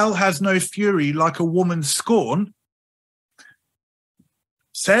saying, hell has no fury like a woman's scorn.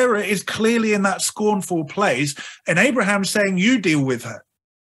 Sarah is clearly in that scornful place, and Abraham's saying, you deal with her.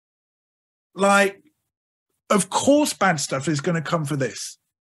 Like, of course bad stuff is going to come for this.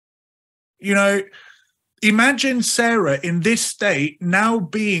 You know, imagine Sarah in this state now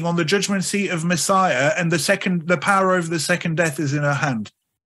being on the judgment seat of Messiah, and the power over the second death is in her hand.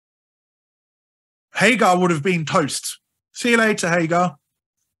 Hagar would have been toast. See you later, Hagar.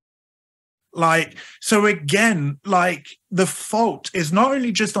 Like, so again, like, the fault is not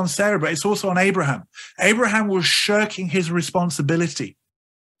only just on Sarah, but it's also on Abraham. Abraham was shirking his responsibility.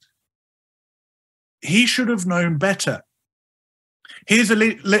 He should have known better. Here's a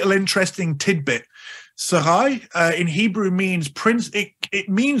little interesting tidbit. Sarai in Hebrew means prince. It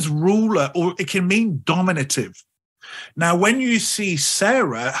means ruler, or it can mean dominative. Now, when you see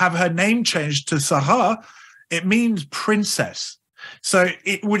Sarah have her name changed to Sarah, it means princess. So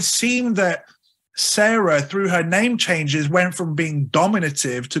it would seem that Sarah, through her name changes, went from being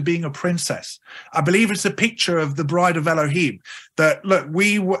dominative to being a princess. I believe it's a picture of the bride of Elohim. That, look,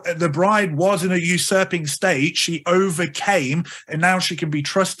 the bride was in a usurping state. She overcame, and now she can be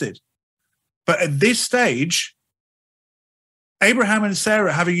trusted. But at this stage, Abraham and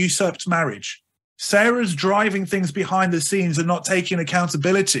Sarah have a usurped marriage. Sarah's driving things behind the scenes and not taking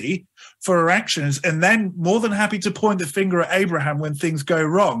accountability for her actions, and then more than happy to point the finger at Abraham when things go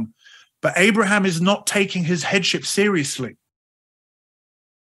wrong. But Abraham is not taking his headship seriously.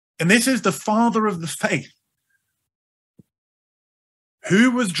 And this is the father of the faith.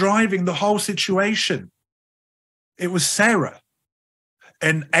 Who was driving the whole situation? It was Sarah.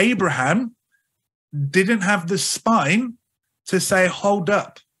 And Abraham didn't have the spine to say, hold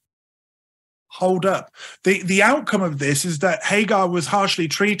up. Hold up. The outcome of this is that Hagar was harshly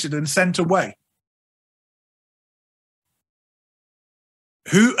treated and sent away.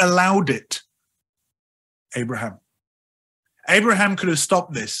 Who allowed it? Abraham. Abraham could have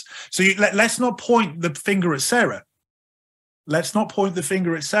stopped this. So let's not point the finger at Sarah. Let's not point the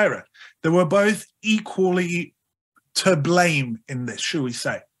finger at Sarah. They were both equally to blame in this, shall we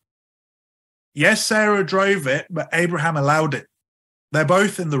say. Yes, Sarah drove it, but Abraham allowed it. They're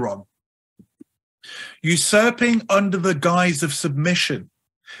both in the wrong. Usurping under the guise of submission.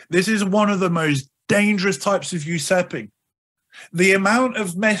 This is one of the most dangerous types of usurping. The amount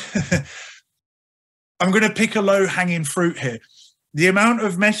of I'm going to pick a low-hanging fruit here. The amount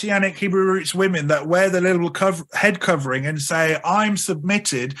of Messianic Hebrew roots women that wear the little head covering and say, I'm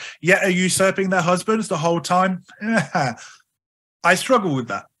submitted, yet are usurping their husbands the whole time. I struggle with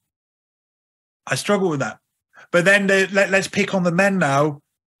that. But then let's pick on the men now.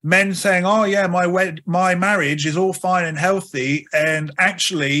 Men saying, oh, yeah, my marriage is all fine and healthy. And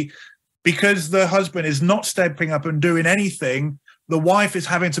actually, because the husband is not stepping up and doing anything, the wife is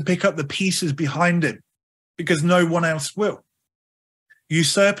having to pick up the pieces behind him because no one else will.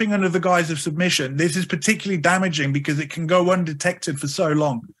 Usurping under the guise of submission. This is particularly damaging because it can go undetected for so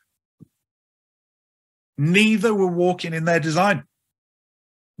long. Neither were walking in their design.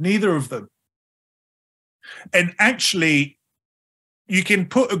 Neither of them. And actually, you can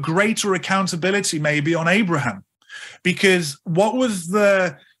put a greater accountability maybe on Abraham, because what was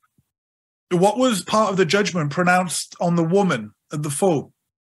part of the judgment pronounced on the woman at the fall?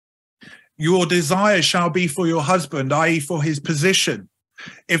 Your desire shall be for your husband, i.e. for his position.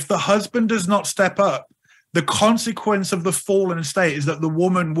 If the husband does not step up, the consequence of the fallen state is that the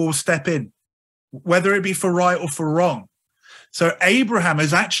woman will step in, whether it be for right or for wrong. So Abraham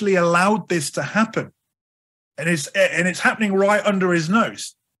has actually allowed this to happen. And it's happening right under his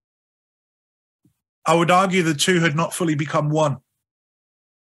nose. I would argue the two had not fully become one.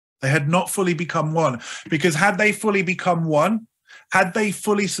 They had not fully become one. Because had they fully become one, had they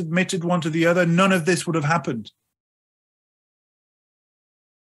fully submitted one to the other, none of this would have happened.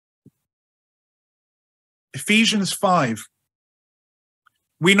 Ephesians 5.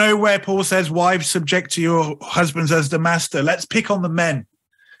 We know where Paul says, wives, subject to your husbands as the master. Let's pick on the men.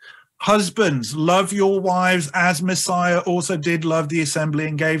 Husbands, love your wives as Messiah also did love the assembly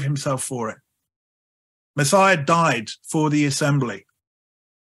and gave himself for it. Messiah died for the assembly.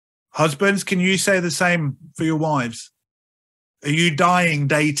 Husbands, can you say the same for your wives? Are you dying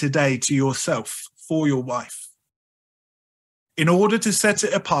day to day to yourself for your wife? In order to set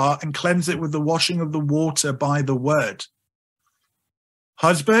it apart and cleanse it with the washing of the water by the word.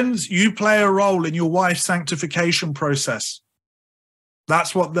 Husbands, you play a role in your wife's sanctification process.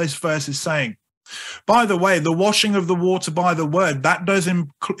 That's what this verse is saying. By the way, the washing of the water by the word, that does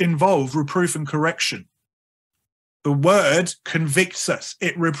involve reproof and correction. The word convicts us.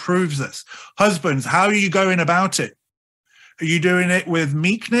 It reproves us. Husbands, how are you going about it? Are you doing it with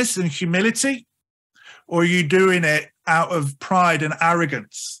meekness and humility? Or are you doing it out of pride and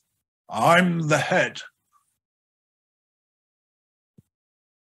arrogance? I'm the head.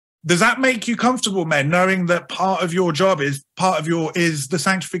 Does that make you comfortable, men, knowing that part of your job is the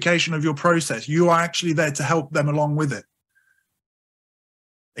sanctification of your process? You are actually there to help them along with it.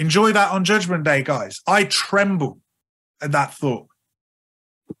 Enjoy that on Judgment Day, guys. I tremble at that thought.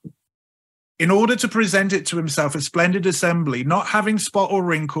 In order to present it to himself a splendid assembly, not having spot or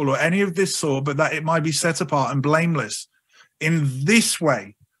wrinkle or any of this sort, but that it might be set apart and blameless. In this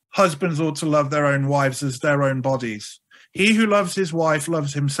way, husbands ought to love their own wives as their own bodies. He who loves his wife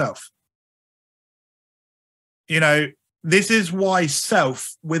loves himself. You know, this is why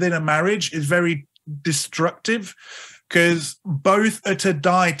self within a marriage is very destructive, because both are to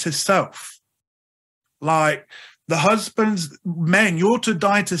die to self. Like the husbands, men, you're to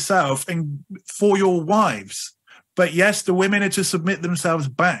die to self and for your wives. But yes, the women are to submit themselves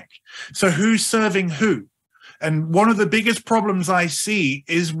back. So who's serving who? And one of the biggest problems I see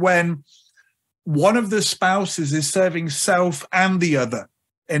is when one of the spouses is serving self and the other.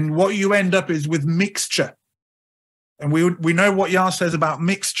 And what you end up is with mixture. And we know what Yah says about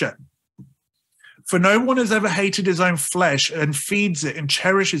mixture. For no one has ever hated his own flesh and feeds it and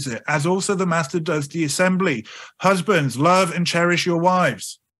cherishes it, as also the master does the assembly. Husbands, love and cherish your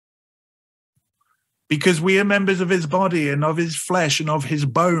wives, because we are members of his body and of his flesh and of his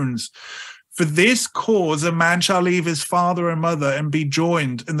bones. For this cause a man shall leave his father and mother and be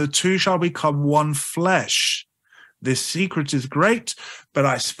joined, and the two shall become one flesh. This secret is great, but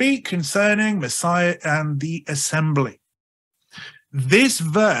I speak concerning Messiah and the assembly. This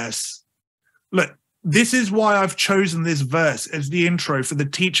verse, look, this is why I've chosen this verse as the intro for the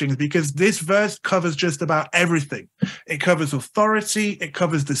teachings, because this verse covers just about everything. It covers authority, it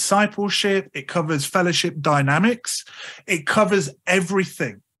covers discipleship, it covers fellowship dynamics, it covers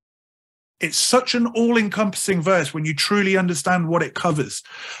everything. It's such an all-encompassing verse when you truly understand what it covers.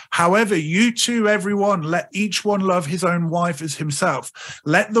 However, you too, everyone, let each one love his own wife as himself.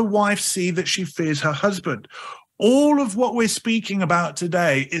 Let the wife see that she fears her husband. All of what we're speaking about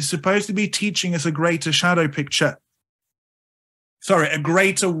today is supposed to be teaching us a greater shadow picture. Sorry, a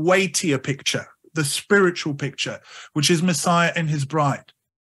greater, weightier picture, the spiritual picture, which is Messiah and his bride.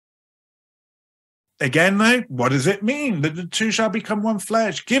 Again, though, what does it mean that the two shall become one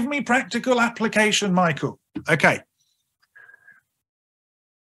flesh? Give me practical application, Michael. Okay.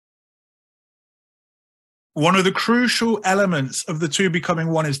 One of the crucial elements of the two becoming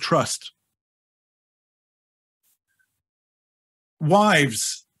one is trust.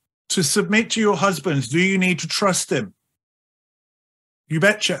 Wives, to submit to your husbands, do you need to trust him? You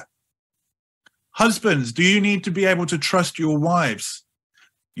betcha. Husbands, do you need to be able to trust your wives?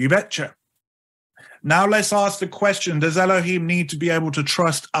 You betcha. Now let's ask the question, does Elohim need to be able to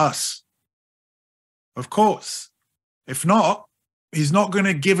trust us? Of course. If not, he's not going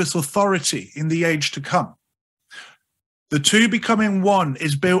to give us authority in the age to come. The two becoming one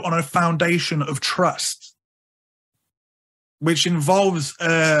is built on a foundation of trust. which involves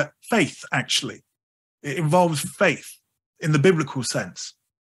faith, actually. It involves faith in the biblical sense.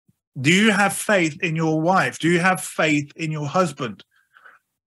 Do you have faith in your wife? Do you have faith in your husband?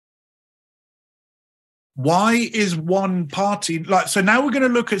 Why is one party like, so now we're going to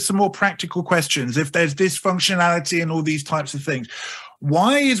look at some more practical questions. If there's dysfunctionality and all these types of things,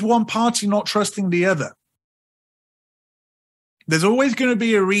 why is one party not trusting the other? There's always going to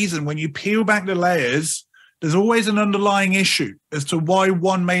be a reason. When you peel back the layers, there's always an underlying issue as to why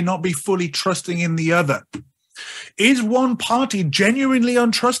one may not be fully trusting in the other. Is one party genuinely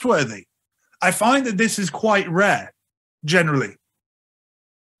untrustworthy? I find that this is quite rare, generally.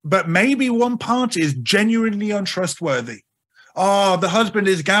 But maybe one party is genuinely untrustworthy. Oh, the husband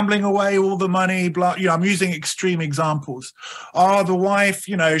is gambling away all the money, blah, you know, I'm using extreme examples. Oh, the wife,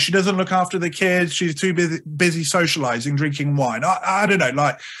 you know, she doesn't look after the kids. She's too busy socializing, drinking wine. I don't know,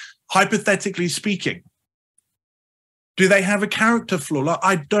 like, hypothetically speaking. Do they have a character flaw? Like,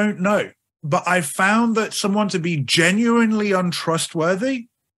 I don't know. But I found that someone to be genuinely untrustworthy,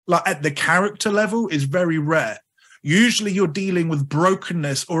 like at the character level, is very rare. Usually you're dealing with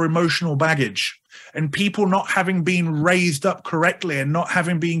brokenness or emotional baggage and people not having been raised up correctly and not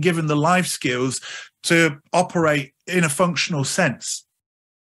having been given the life skills to operate in a functional sense.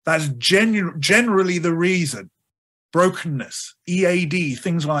 That's generally the reason. Brokenness, EAD,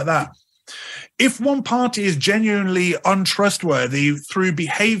 things like that. If one party is genuinely untrustworthy through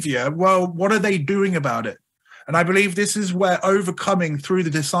behavior, well, what are they doing about it? And I believe this is where overcoming through the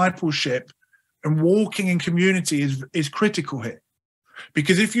discipleship and walking in community is critical here.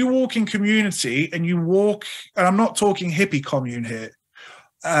 Because if you walk in community and you walk, and I'm not talking hippie commune here,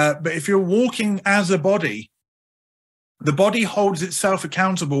 but if you're walking as a body, the body holds itself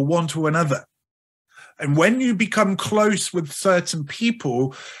accountable one to another. And when you become close with certain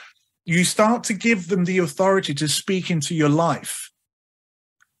people, you start to give them the authority to speak into your life.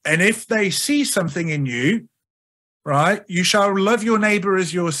 And if they see something in you, right, you shall love your neighbor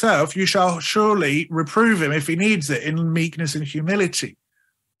as yourself. You shall surely reprove him if he needs it in meekness and humility.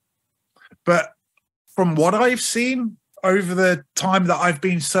 But from what I've seen over the time that I've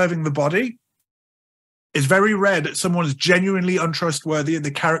been serving the body, it's very rare that someone's genuinely untrustworthy at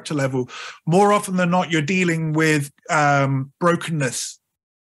the character level. More often than not, you're dealing with brokenness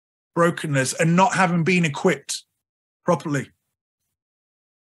and not having been equipped properly.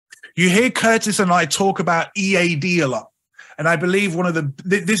 You hear Curtis and I talk about EAD a lot. And I believe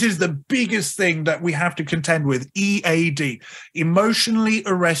this is the biggest thing that we have to contend with, EAD, emotionally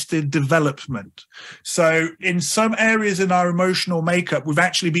arrested development. So in some areas in our emotional makeup, we've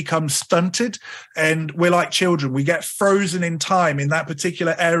actually become stunted and we're like children. We get frozen in time in that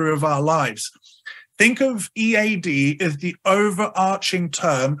particular area of our lives. Think of EAD as the overarching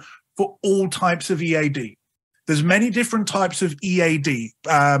term for all types of EAD. There's many different types of EAD.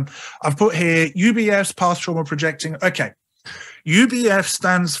 I've put here UBS, past trauma projecting. Okay. UBF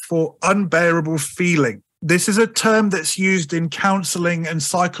stands for unbearable feeling. This is a term that's used in counseling and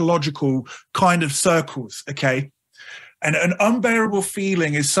psychological kind of circles, okay? And an unbearable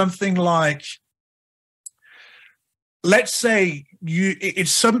feeling is something like, let's say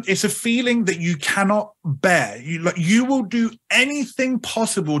it's a feeling that you cannot bear. You will do anything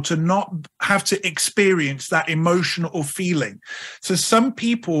possible to not have to experience that emotion or feeling. So some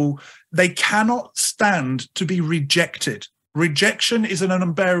people, they cannot stand to be rejected. Rejection is an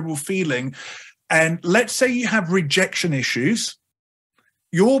unbearable feeling. And let's say you have rejection issues.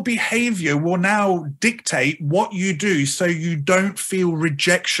 Your behavior will now dictate what you do so you don't feel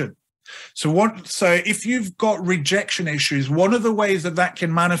rejection. So if you've got rejection issues, one of the ways that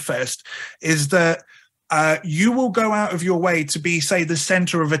can manifest is that you will go out of your way to be, say, the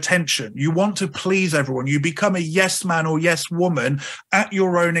center of attention. You want to please everyone. You become a yes man or yes woman at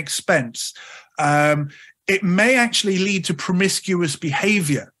your own expense. It may actually lead to promiscuous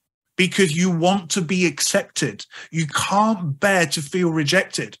behavior because you want to be accepted. You can't bear to feel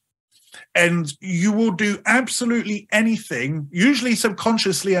rejected. And you will do absolutely anything, usually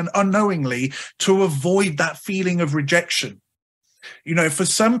subconsciously and unknowingly, to avoid that feeling of rejection. You know, for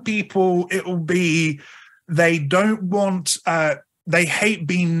some people, it will be they don't want, they hate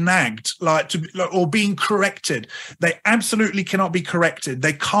being nagged, or being corrected. They absolutely cannot be corrected.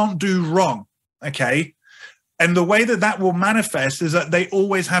 They can't do wrong, okay? And the way that will manifest is that they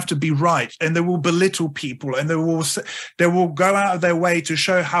always have to be right, and they will belittle people, and they will go out of their way to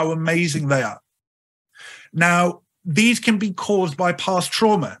show how amazing they are. Now, these can be caused by past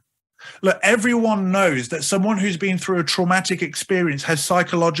trauma. Look, everyone knows that someone who's been through a traumatic experience has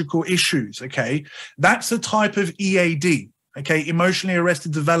psychological issues, okay? That's a type of EAD, okay, emotionally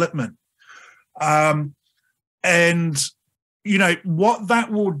arrested development. And you know, what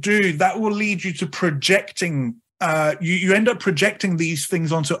that will do, that will lead you to projecting, you end up projecting these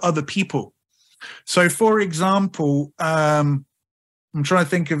things onto other people. So, for example, I'm trying to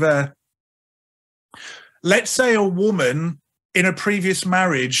think of let's say a woman in a previous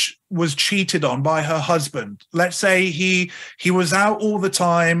marriage was cheated on by her husband. Let's say he was out all the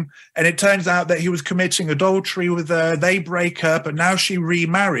time, and it turns out that he was committing adultery with her. They break up, and now she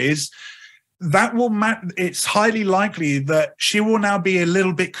remarries. That will it's highly likely that she will now be a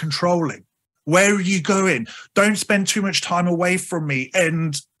little bit controlling. Where are you going? Don't spend too much time away from me.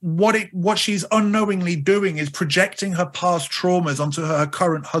 And what she's unknowingly doing is projecting her past traumas onto her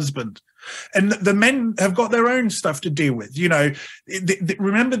current husband. And the men have got their own stuff to deal with. You know,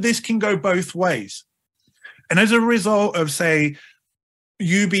 remember, this can go both ways. And as a result of, say,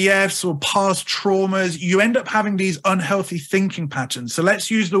 UBFs or past traumas, you end up having these unhealthy thinking patterns. So let's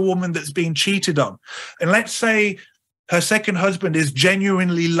use the woman that's being cheated on. And let's say her second husband is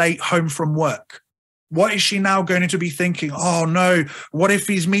genuinely late home from work. What is she now going to be thinking? Oh no, what if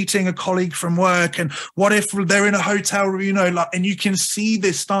he's meeting a colleague from work? And what if they're in a hotel room, you know, like, and you can see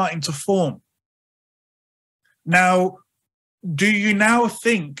this starting to form. Now, do you now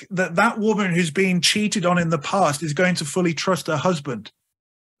think that that woman who's been cheated on in the past is going to fully trust her husband?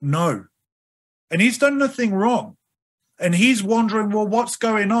 No. And he's done nothing wrong. And he's wondering, well, what's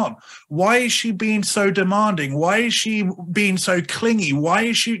going on? Why is she being so demanding? Why is she being so clingy? Why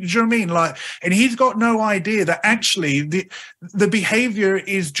is she, do you know what I mean? Like, and he's got no idea that actually the behavior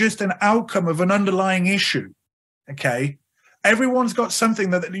is just an outcome of an underlying issue. Okay. Everyone's got something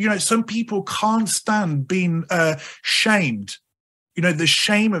that, you know, some people can't stand being shamed, you know, the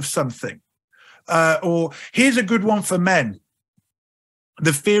shame of something. Or here's a good one for men: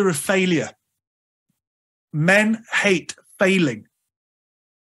 the fear of failure. Men hate failing,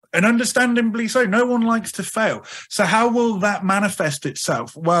 and understandably so. No one likes to fail. So how will that manifest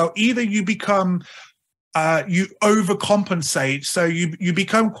itself? Well, either you become, you overcompensate, so you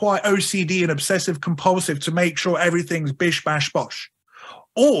become quite OCD and obsessive compulsive to make sure everything's bish, bash, bosh,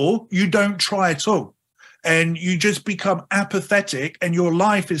 or you don't try at all, and you just become apathetic, and your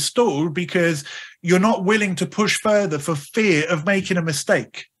life is stalled because you're not willing to push further for fear of making a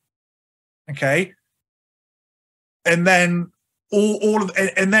mistake. Okay. And then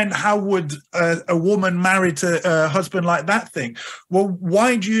and then how would a woman married to a husband like that think? Well,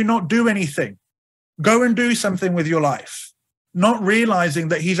 why do you not do anything? Go and do something with your life, not realizing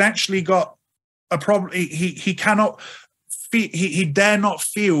that he's actually got a problem. He cannot feel, he dare not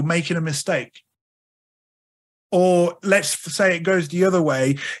feel making a mistake. Or let's say it goes the other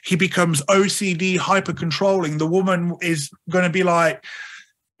way. He becomes OCD, hyper controlling. The woman is going to be like,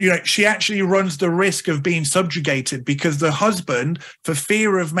 you know, she actually runs the risk of being subjugated because the husband, for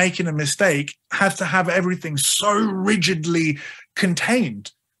fear of making a mistake, has to have everything so rigidly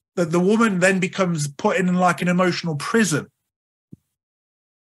contained that the woman then becomes put in like an emotional prison.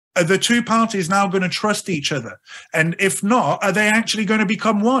 Are the two parties now going to trust each other? And if not, are they actually going to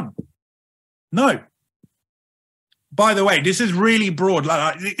become one? No. By the way, this is really broad.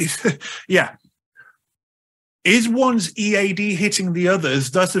 Yeah. Is one's EAD hitting the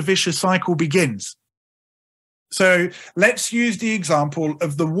others, thus a vicious cycle begins? So let's use the example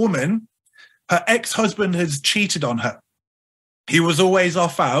of the woman. Her ex-husband has cheated on her. He was always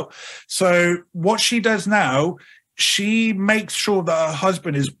off out. So what she does now, she makes sure that her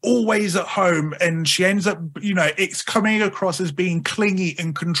husband is always at home, and she ends up, you know, it's coming across as being clingy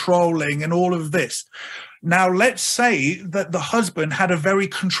and controlling and all of this. Now, let's say that the husband had a very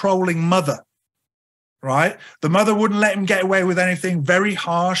controlling mother. Right? The mother wouldn't let him get away with anything, very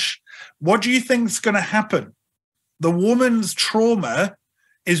harsh. What do you think is going to happen? The woman's trauma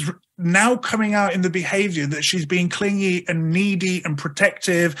is now coming out in the behavior that she's being clingy and needy and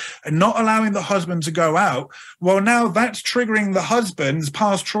protective and not allowing the husband to go out. Well, now that's triggering the husband's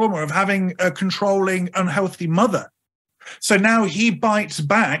past trauma of having a controlling, unhealthy mother. So now he bites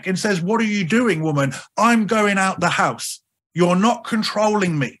back and says, what are you doing, woman? I'm going out the house. You're not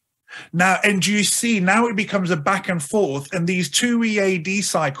controlling me. Now, and do you see, now it becomes a back and forth, and these two EAD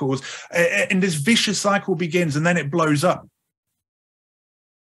cycles, and this vicious cycle begins, and then it blows up.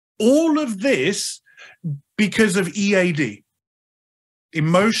 All of this because of EAD,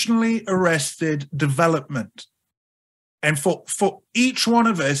 emotionally arrested development. And for each one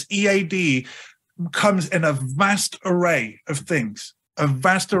of us, EAD comes in a vast array of things, a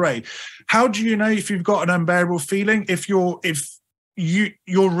vast array. How do you know if you've got an unbearable feeling? If your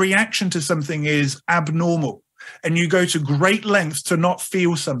reaction to something is abnormal and you go to great lengths to not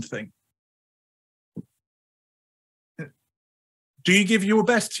feel something. Do you give your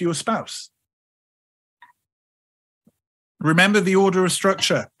best to your spouse? Remember the order of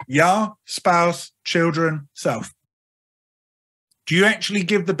structure: Yah, spouse, children, self. Do you actually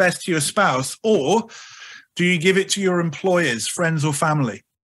give the best to your spouse, or do you give it to your employers, friends, or family?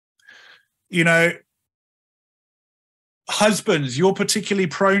 You know, husbands, you're particularly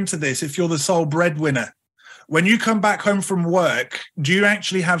prone to this if you're the sole breadwinner. When you come back home from work, do you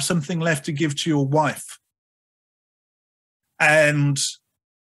actually have something left to give to your wife? And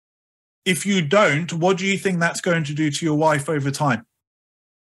if you don't, what do you think that's going to do to your wife over time?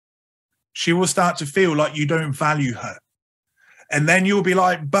 She will start to feel like you don't value her. And then you'll be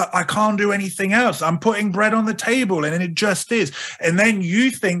like, but I can't do anything else. I'm putting bread on the table, and it just is. And then you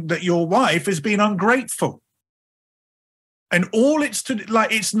think that your wife has been ungrateful. And all it's to,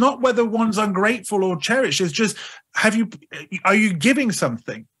 like, it's not whether one's ungrateful or cherished. It's just, are you giving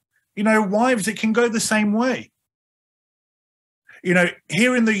something? You know, wives, it can go the same way. You know,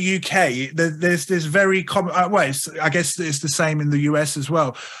 here in the UK, there's this very common, I guess it's the same in the US as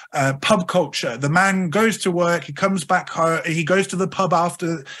well, pub culture. The man goes to work, he comes back home, he goes to the pub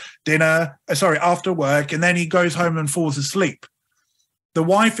after after work, and then he goes home and falls asleep. The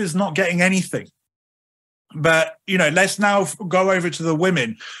wife is not getting anything. But, you know, let's now go over to the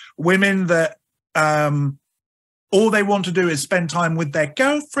women that all they want to do is spend time with their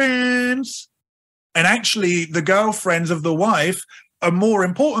girlfriends. And actually, the girlfriends of the wife are more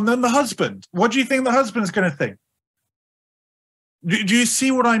important than the husband. What do you think the husband's going to think? Do you see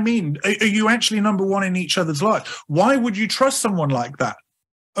what I mean? Are you actually number one in each other's life? Why would you trust someone like that?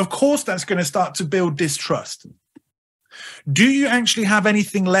 Of course, that's going to start to build distrust. Do you actually have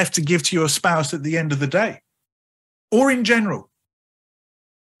anything left to give to your spouse at the end of the day? Or in general?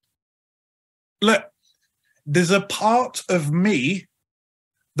 Look, there's a part of me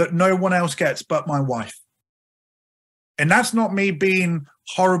that no one else gets but my wife. And that's not me being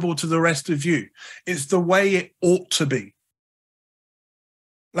horrible to the rest of you. It's the way it ought to be.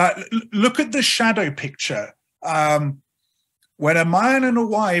 Like, look at the shadow picture. When a man and a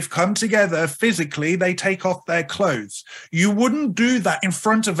wife come together physically, they take off their clothes. You wouldn't do that in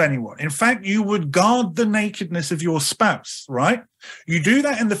front of anyone. In fact, you would guard the nakedness of your spouse, right? You do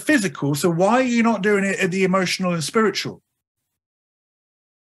that in the physical, so why are you not doing it in the emotional and spiritual?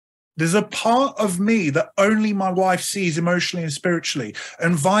 There's a part of me that only my wife sees emotionally and spiritually,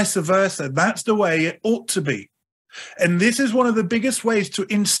 and vice versa. That's the way it ought to be. And this is one of the biggest ways to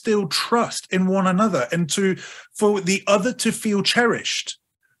instill trust in one another and for the other to feel cherished,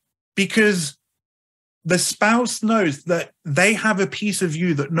 because the spouse knows that they have a piece of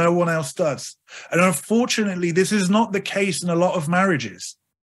you that no one else does. And unfortunately, this is not the case in a lot of marriages.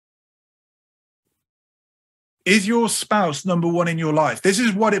 Is your spouse number one in your life? This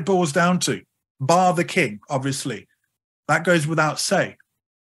is what it boils down to, bar the king, obviously. That goes without saying.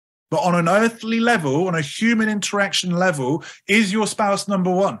 But on an earthly level, on a human interaction level, is your spouse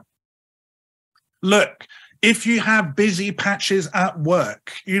number one? Look, if you have busy patches at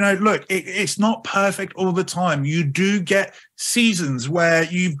work, you know, look, it's not perfect all the time. You do get seasons where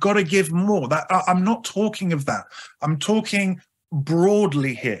you've got to give more. I'm not talking of that. I'm talking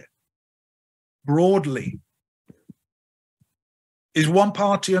broadly here. Broadly. Is one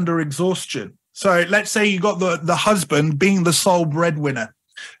party under exhaustion? So let's say you got the husband being the sole breadwinner,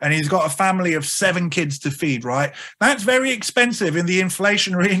 and he's got a family of 7 kids to feed, right? That's very expensive in the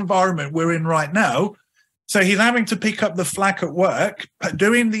inflationary environment we're in right now. So he's having to pick up the slack at work,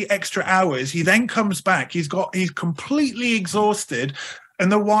 doing the extra hours. He then comes back. He's completely exhausted.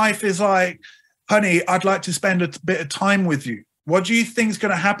 And the wife is like, honey, I'd like to spend a bit of time with you. What do you think is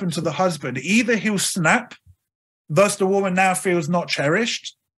going to happen to the husband? Either he'll snap, thus the woman now feels not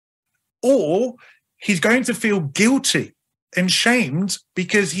cherished, or he's going to feel guilty and shamed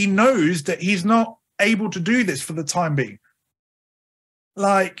because he knows that he's not able to do this for the time being.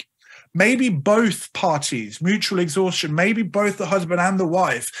 Like, maybe both parties, mutual exhaustion, maybe both the husband and the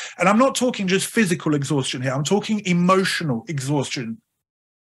wife. And I'm not talking just physical exhaustion here. I'm talking emotional exhaustion.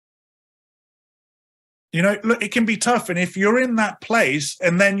 You know, look, it can be tough. And if you're in that place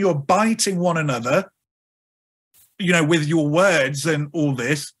and then you're biting one another, you know, with your words and all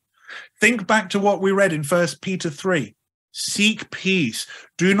this, think back to what we read in 1 Peter 3. Seek peace.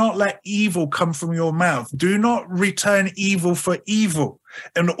 Do not let evil come from your mouth. Do not return evil for evil.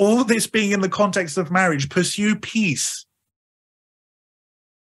 And all this being in the context of marriage, pursue peace.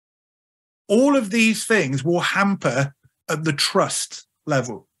 All of these things will hamper at the trust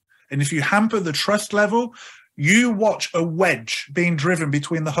level. And if you hamper the trust level, you watch a wedge being driven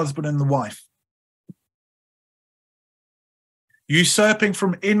between the husband and the wife. Usurping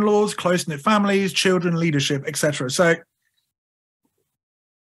from in-laws, close-knit families, children, leadership, etc. So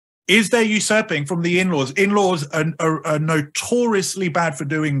Is there usurping from the in-laws? In-laws are notoriously bad for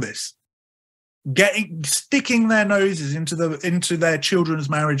doing this. Sticking their noses into their children's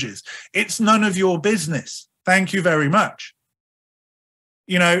marriages. It's none of your business. Thank you very much.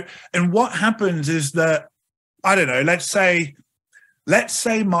 You know, and what happens is that, I don't know, let's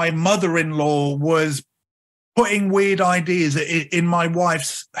say my mother-in-law was putting weird ideas in my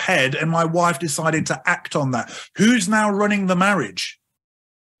wife's head and my wife decided to act on that. Who's now running the marriage?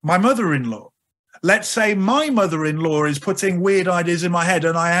 My mother-in-law. Let's say my mother-in-law is putting weird ideas in my head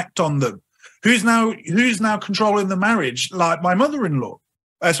and I act on them. Who's now controlling the marriage? Like my mother-in-law.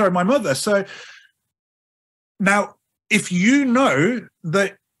 My mother. So now, if you know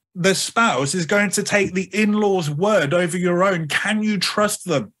that the spouse is going to take the in-law's word over your own, can you trust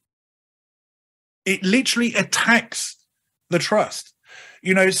them? It literally attacks the trust.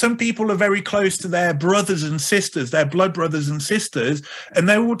 You know, some people are very close to their brothers and sisters, their blood brothers and sisters, and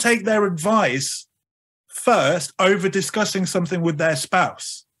they will take their advice first over discussing something with their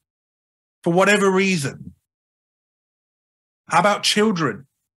spouse for whatever reason. How about children?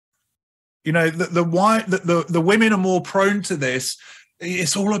 You know, the women are more prone to this.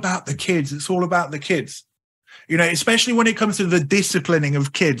 It's all about the kids. It's all about the kids. You know, especially when it comes to the disciplining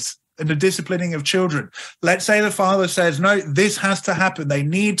of kids and the disciplining of children. Let's say the father says, no, this has to happen. They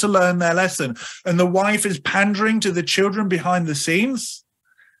need to learn their lesson. And the wife is pandering to the children behind the scenes.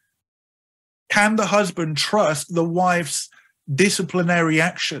 Can the husband trust the wife's disciplinary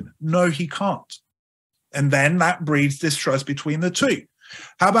action? No, he can't. And then that breeds distrust between the two.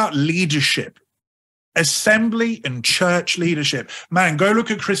 How about leadership? Assembly and church leadership. Man, go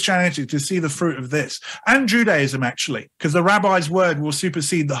look at Christianity to see the fruit of this. And Judaism, actually, because the rabbi's word will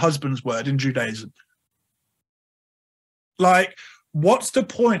supersede the husband's word in Judaism. Like, what's the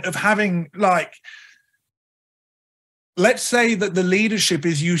point of having, like, let's say that the leadership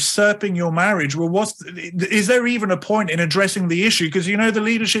is usurping your marriage. Well, is there even a point in addressing the issue? Because you know the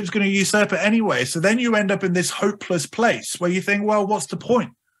leadership's going to usurp it anyway. So then you end up in this hopeless place where you think, well, what's the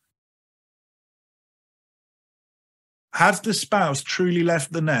point? Has the spouse truly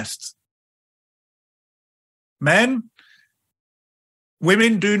left the nest? Men,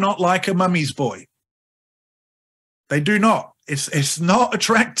 women do not like a mummy's boy. They do not. It's not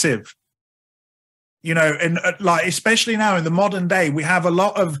attractive. You know, and like, especially now in the modern day, we have a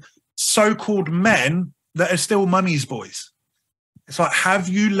lot of so-called men that are still mummy's boys. It's like, have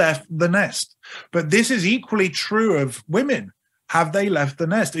you left the nest? But this is equally true of women. Have they left the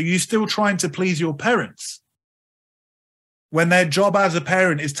nest? Are you still trying to please your parents when their job as a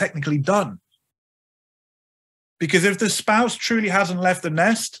parent is technically done? Because if the spouse truly hasn't left the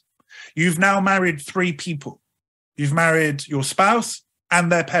nest, you've now married three people. You've married your spouse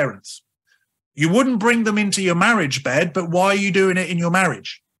and their parents. You wouldn't bring them into your marriage bed, but why are you doing it in your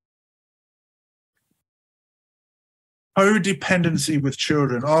marriage? Codependency with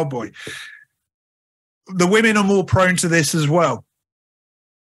children. Oh boy. The women are more prone to this as well.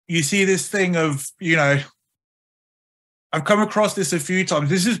 You see this thing of, you know, I've come across this a few times.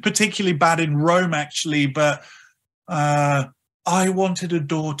 This is particularly bad in Rome, actually, but I wanted a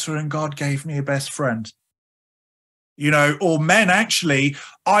daughter and God gave me a best friend. You know, or men, actually,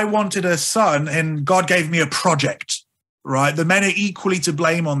 I wanted a son and God gave me a project, right? The men are equally to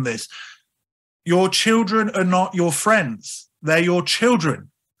blame on this. Your children are not your friends. They're your children.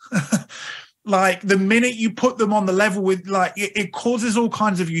 Like, the minute you put them on the level with, like, it causes all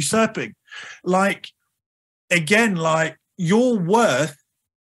kinds of usurping. Like, again, like, your worth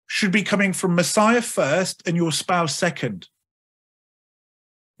should be coming from Messiah first and your spouse second.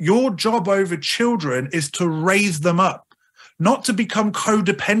 Your job over children is to raise them up, not to become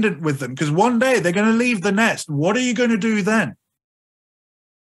codependent with them, because one day they're going to leave the nest. What are you going to do then?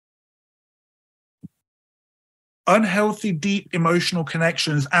 Unhealthy, deep emotional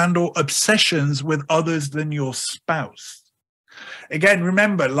connections and or obsessions with others than your spouse. Again,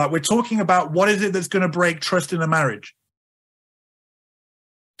 remember, like, we're talking about what is it that's going to break trust in a marriage.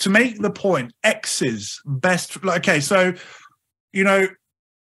 To make the point, exes, best, okay, so, you know,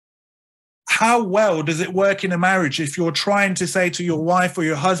 how well does it work in a marriage if you're trying to say to your wife or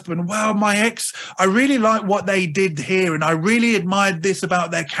your husband, well, my ex, I really like what they did here and I really admired this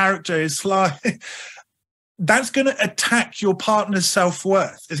about their character. It's like, that's going to attack your partner's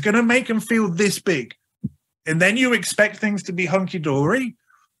self-worth. It's going to make them feel this big. And then you expect things to be hunky-dory.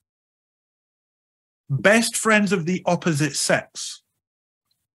 Best friends of the opposite sex.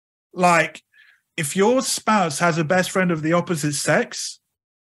 Like, if your spouse has a best friend of the opposite sex,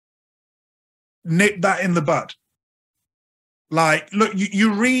 nip that in the bud. Like, look,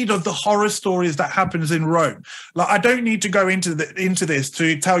 you read of the horror stories that happens in Rome. Like, I don't need to go into this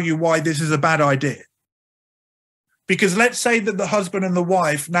to tell you why this is a bad idea. Because let's say that the husband and the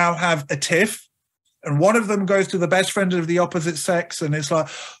wife now have a tiff, and one of them goes to the best friend of the opposite sex, and it's like,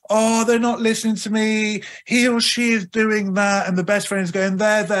 oh, they're not listening to me. He or she is doing that, and the best friend is going,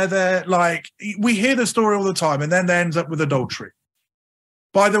 there. Like, we hear the story all the time, and then they ends up with adultery.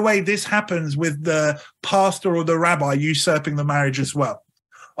 By the way, this happens with the pastor or the rabbi usurping the marriage as well.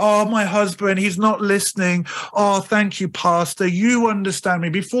 Oh, my husband, he's not listening. Oh, thank you, pastor. You understand me.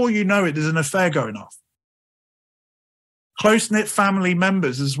 Before you know it, there's an affair going off. Close-knit family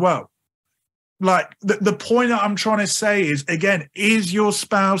members as well. Like, the point that I'm trying to say is, again, is your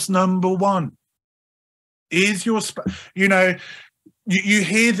spouse number one? Is your spouse, you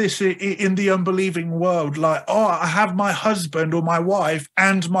hear this in the unbelieving world, like, oh, I have my husband or my wife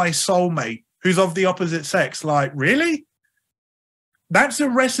and my soulmate who's of the opposite sex. Like, really? That's a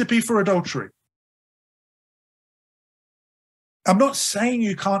recipe for adultery. I'm not saying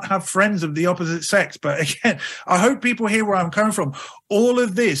you can't have friends of the opposite sex, but again, I hope people hear where I'm coming from. All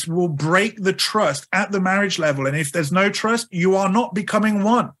of this will break the trust at the marriage level. And if there's no trust, you are not becoming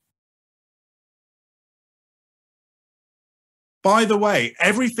one. By the way,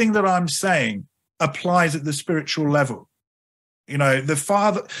 everything that I'm saying applies at the spiritual level. The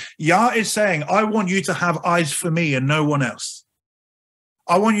Father, Yah is saying, I want you to have eyes for me and no one else.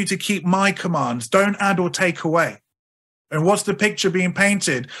 I want you to keep my commands. Don't add or take away. And what's the picture being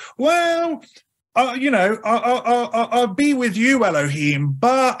painted? Well, I'll be with you, Elohim,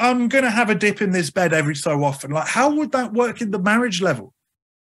 but I'm going to have a dip in this bed every so often. Like, how would that work in the marriage level?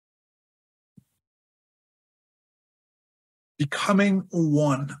 Becoming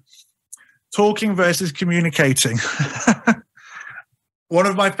one. Talking versus communicating. One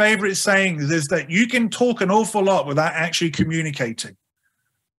of my favorite sayings is that you can talk an awful lot without actually communicating.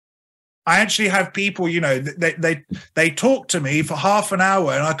 I actually have people, they talk to me for half an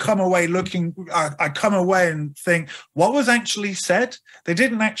hour and I come away and think, what was actually said? They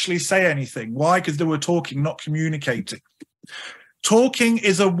didn't actually say anything. Why? Because they were talking, not communicating. Talking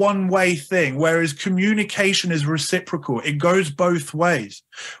is a one-way thing, whereas communication is reciprocal. It goes both ways,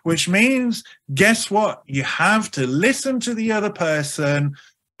 which means, guess what? You have to listen to the other person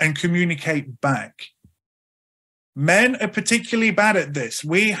and communicate back. Men are particularly bad at this.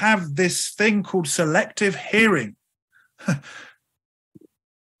 We have this thing called selective hearing.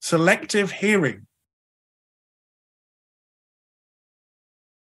 Selective hearing.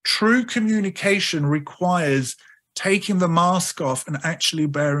 True communication requires taking the mask off and actually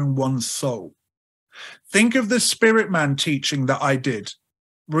bearing one's soul. Think of the Spirit Man teaching that I did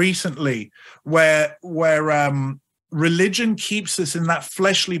recently, where religion keeps us in that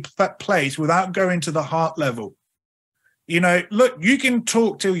fleshly place without going to the heart level. Look, you can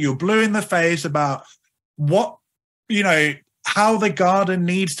talk till you're blue in the face about what, how the garden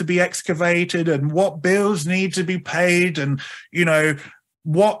needs to be excavated and what bills need to be paid and,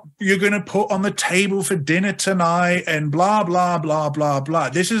 what you're going to put on the table for dinner tonight and blah, blah, blah, blah, blah.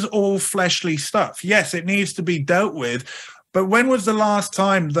 This is all fleshly stuff. Yes, it needs to be dealt with. But when was the last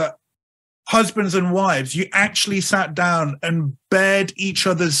time that husbands and wives, you actually sat down and bared each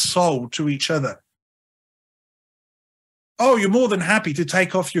other's soul to each other? Oh, you're more than happy to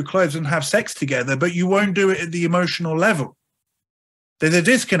take off your clothes and have sex together, but you won't do it at the emotional level. There's a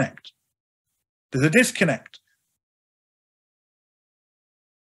disconnect. There's a disconnect.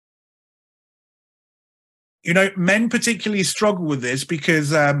 Men particularly struggle with this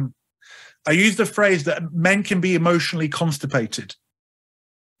because I use the phrase that men can be emotionally constipated.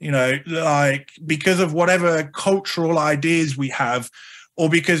 Like because of whatever cultural ideas we have, or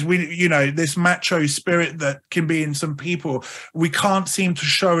because we, this macho spirit that can be in some people, we can't seem to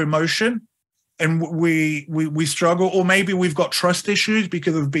show emotion and we struggle, or maybe we've got trust issues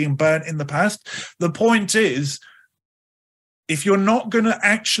because of being burnt in the past. The point is, if you're not going to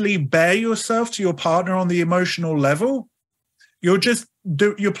actually bear yourself to your partner on the emotional level, you're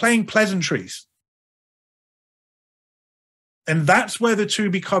playing pleasantries. And that's where the two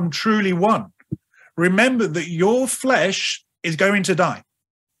become truly one. Remember that your flesh is going to die.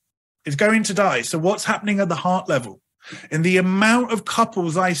 It's going to die. So what's happening at the heart level? And the amount of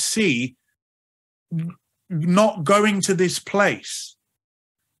couples I see not going to this place,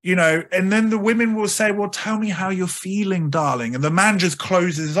 and then the women will say, well, tell me how you're feeling, darling. And the man just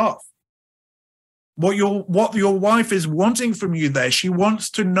closes off. What your wife is wanting from you there, she wants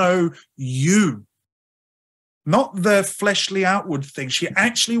to know you, not the fleshly outward thing. She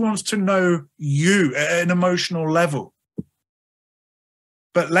actually wants to know you at an emotional level.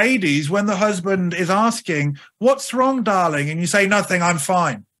 But ladies, when the husband is asking, what's wrong, darling? And you say, nothing, I'm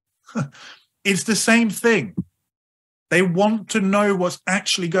fine. It's the same thing. They want to know what's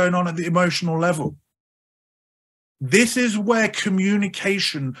actually going on at the emotional level. This is where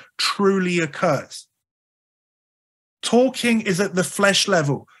communication truly occurs. Talking is at the flesh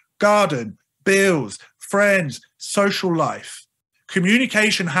level, garden, bills, friends, social life.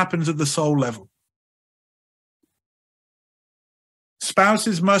 Communication happens at the soul level.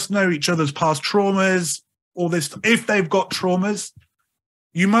 Spouses must know each other's past traumas, all this. If they've got traumas,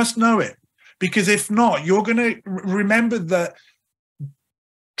 you must know it. Because if not, you're going to remember that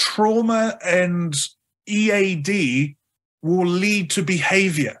trauma and EAD will lead to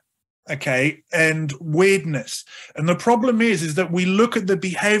behavior, okay, and weirdness. And the problem is that we look at the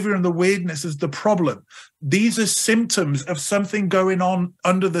behavior and the weirdness as the problem. These are symptoms of something going on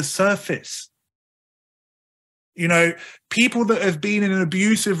under the surface. You know, people that have been in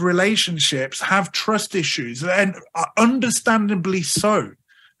abusive relationships have trust issues, and understandably so,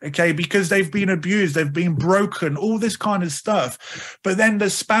 okay, because they've been abused, they've been broken, all this kind of stuff. But then the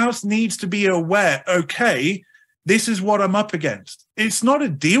spouse needs to be aware, okay, this is what I'm up against. It's not a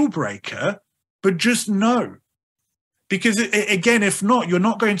deal breaker, but just know. Because, again, if not, you're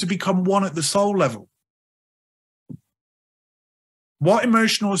not going to become one at the soul level. What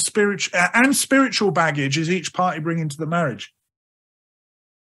emotional, spiritual baggage is each party bringing to the marriage?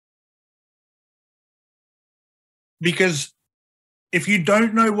 Because if you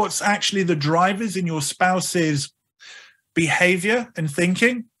don't know what's actually the drivers in your spouse's behavior and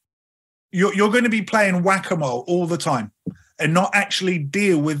thinking, you're going to be playing whack-a-mole all the time and not actually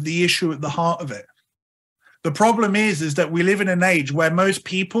deal with the issue at the heart of it. The problem is that we live in an age where most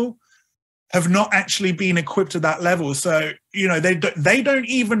people have not actually been equipped to that level. So, you know, they don't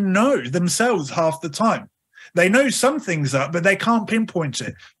even know themselves half the time. They know some things up, but they can't pinpoint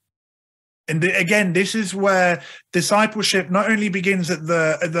it. And again, this is where discipleship not only begins at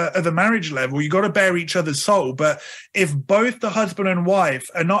the marriage level. You got to bear each other's soul. But if both the husband and wife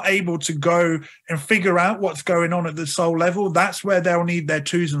are not able to go and figure out what's going on at the soul level, that's where they'll need their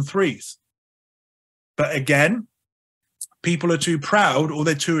 2s and 3s. But again, people are too proud or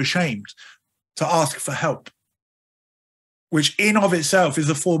they're too ashamed to ask for help, which in of itself is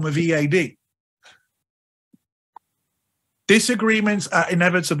a form of EAD. Disagreements are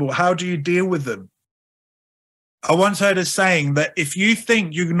inevitable. How do you deal with them? I once heard a saying that if you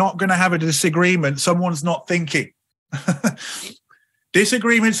think you're not going to have a disagreement, someone's not thinking.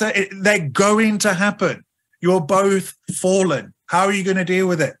 Disagreements, they're going to happen. You're both fallen. How are you going to deal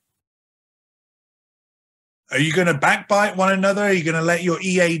with it? Are you going to backbite one another? Are you going to let your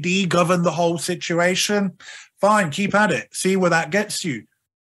EAD govern the whole situation? Fine, keep at it. See where that gets you.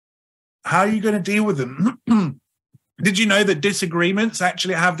 How are you going to deal with them? Did you know that disagreements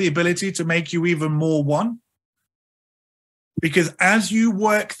actually have the ability to make you even more one? Because as you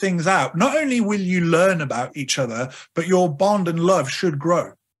work things out, not only will you learn about each other, but your bond and love should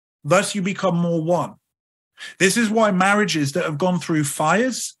grow. Thus, you become more one. This is why marriages that have gone through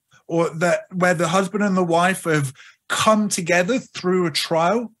fires, or that where the husband and the wife have come together through a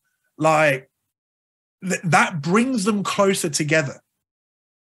trial, like that brings them closer together.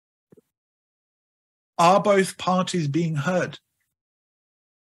 Are both parties being heard?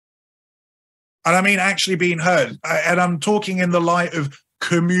 And I mean actually being heard. And I'm talking in the light of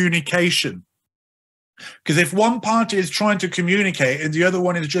communication. Because if one party is trying to communicate and the other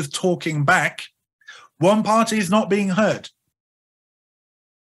one is just talking back, one party is not being heard.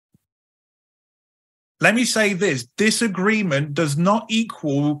 Let me say this, disagreement does not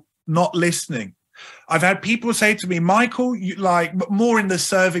equal not listening. I've had people say to me, Michael, you, like more in the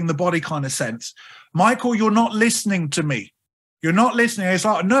serving the body kind of sense, Michael, you're not listening to me. You're not listening. It's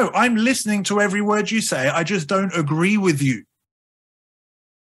like, no, I'm listening to every word you say. I just don't agree with you.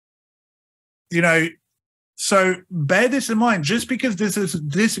 You know, so bear this in mind. Just because this is a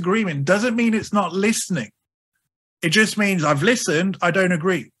disagreement doesn't mean it's not listening. It just means I've listened, I don't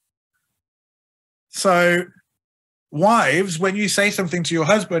agree. So wives, when you say something to your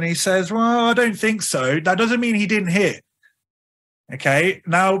husband, he says, well, I don't think so. That doesn't mean he didn't hear. Okay,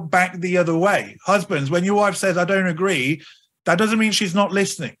 now back the other way. Husbands, when your wife says, I don't agree, that doesn't mean she's not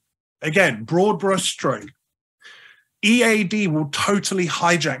listening. Again, broad brush stroke. EAD will totally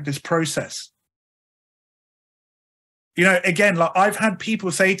hijack this process. You know, again, like I've had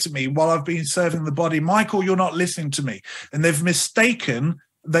people say to me while I've been serving the body, Michael, you're not listening to me. And they've mistaken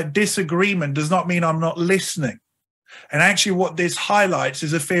that disagreement does not mean I'm not listening. And actually what this highlights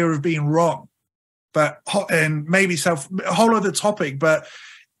is a fear of being wrong. But, and maybe a whole other topic, but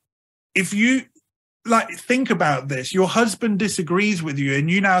if you like, think about this. Your husband disagrees with you and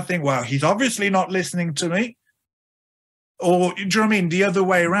you now think, well, he's obviously not listening to me. Or, do you know what I mean? The other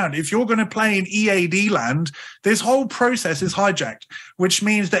way around. If you're going to play in EAD land, this whole process is hijacked, which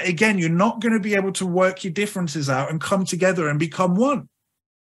means that, again, you're not going to be able to work your differences out and come together and become one.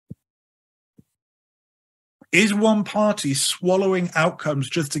 Is one party swallowing outcomes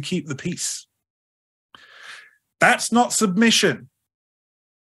just to keep the peace? That's not submission.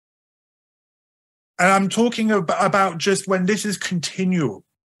 And I'm talking about just when this is continual.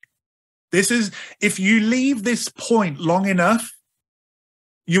 This is, if you leave this point long enough,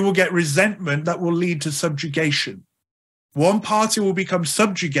 you will get resentment that will lead to subjugation. One party will become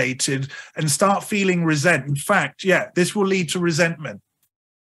subjugated and start feeling resent. In fact, yeah, this will lead to resentment.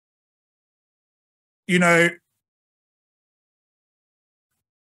 You know,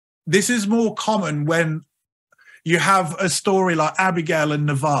 this is more common when you have a story like Abigail and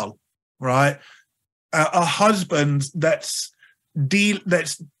Nabal, right? A husband that's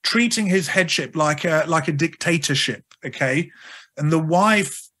treating his headship like a dictatorship, okay? And the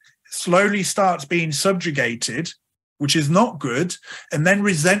wife slowly starts being subjugated, which is not good, and then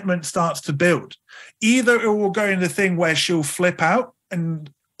resentment starts to build. Either it will go in the thing where she'll flip out,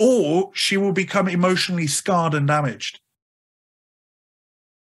 or she will become emotionally scarred and damaged.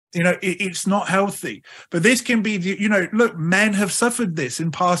 You know, it's not healthy. But this can be, you know, look, men have suffered this in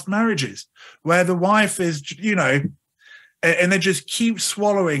past marriages where the wife is, you know, and they just keep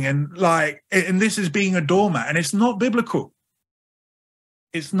swallowing and this is being a doormat, and it's not biblical.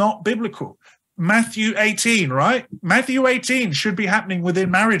 It's not biblical. Matthew 18, right? Matthew 18 should be happening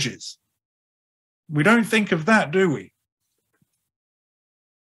within marriages. We don't think of that, do we?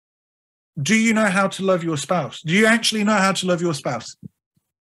 Do you know how to love your spouse? Do you actually know how to love your spouse?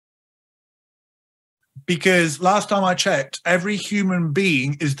 Because last time I checked, every human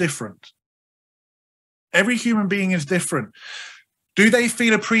being is different. Every human being is different. Do they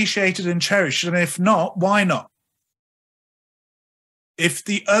feel appreciated and cherished? And if not, why not? If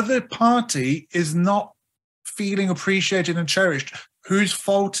the other party is not feeling appreciated and cherished, whose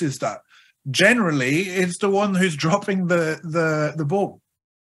fault is that? Generally, it's the one who's dropping the ball.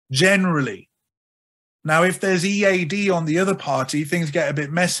 Generally. Now, if there's EAD on the other party, things get a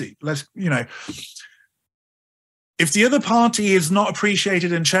bit messy. If the other party is not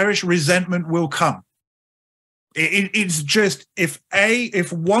appreciated and cherished, resentment will come. It's just, if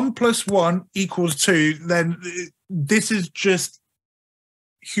 1 + 1 = 2, then this is just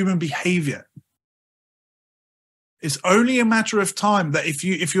human behavior. It's only a matter of time that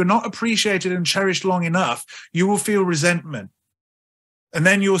if you're not appreciated and cherished long enough, you will feel resentment. And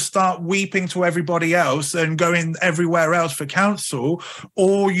then you'll start weeping to everybody else and going everywhere else for counsel,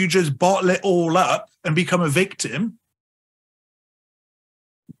 or you just bottle it all up and become a victim.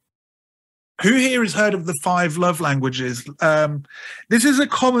 Who here has heard of the 5 love languages? This is a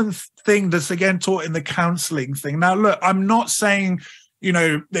common thing that's, again, taught in the counseling thing. Now, look, I'm not saying, you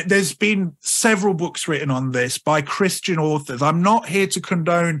know, there's been several books written on this by Christian authors. I'm not here to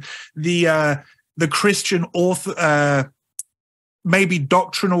condone the Christian author, maybe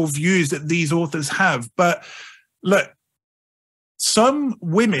doctrinal views that these authors have. But look, some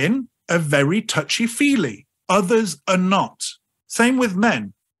women are very touchy-feely. Others are not. Same with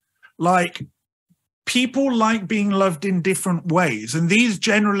men. Like, people like being loved in different ways. And these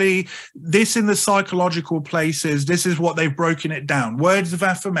generally, this in the psychological places, this is what they've broken it down. Words of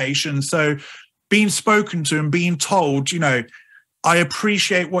affirmation. So being spoken to and being told, you know, I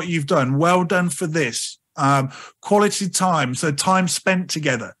appreciate what you've done. Well done for this. Quality time. So time spent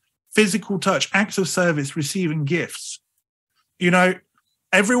together. Physical touch, acts of service, receiving gifts. You know,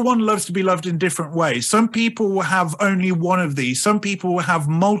 everyone loves to be loved in different ways. Some people will have only one of these. Some people will have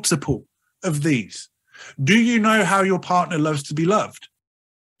multiple of these. Do you know how your partner loves to be loved?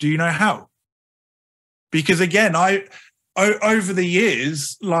 Do you know how? Because again, over the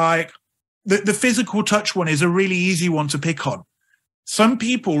years, like the physical touch one is a really easy one to pick on. Some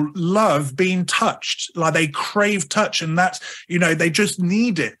people love being touched, like they crave touch, and that's, you know, they just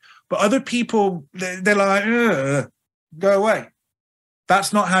need it. But other people, they're like, go away.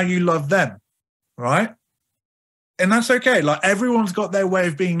 That's not how you love them, right? And that's okay. Like, everyone's got their way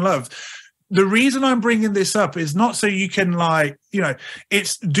of being loved. The reason I'm bringing this up is not so you can, like, you know,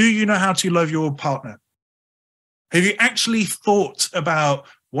 it's, do you know how to love your partner? Have you actually thought about,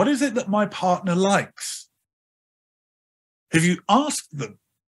 what is it that my partner likes? Have you asked them?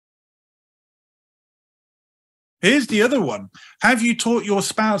 Here's the other one. Have you taught your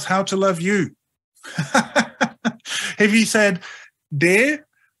spouse how to love you? Have you said, dear,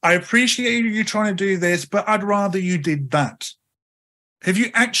 I appreciate you trying to do this, but I'd rather you did that. Have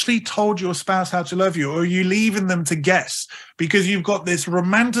you actually told your spouse how to love you, or are you leaving them to guess because you've got this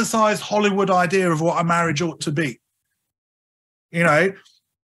romanticized Hollywood idea of what a marriage ought to be? You know,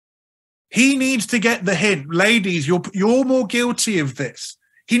 he needs to get the hint. Ladies, you're more guilty of this.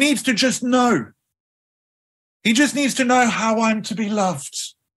 He needs to just know. He just needs to know how I'm to be loved.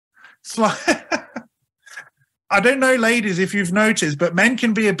 It's like, I don't know, ladies, if you've noticed, but men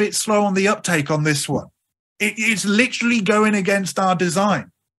can be a bit slow on the uptake on this one. It's literally going against our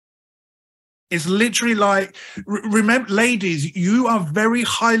design. It's literally like, remember, ladies, you are very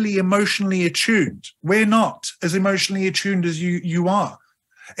highly emotionally attuned. We're not as emotionally attuned as you are.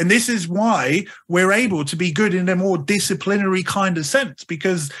 And this is why we're able to be good in a more disciplinary kind of sense,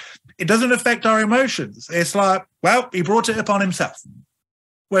 because it doesn't affect our emotions. It's like, well, he brought it upon himself.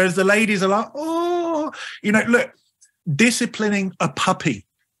 Whereas the ladies are like, oh, look, disciplining a puppy.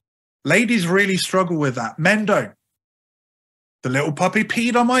 Ladies really struggle with that. Men don't. The little puppy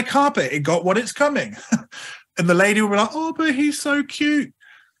peed on my carpet. It got what it's coming. And the lady will be like, oh, but he's so cute.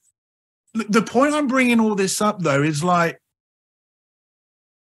 The point I'm bringing all this up, though, is like,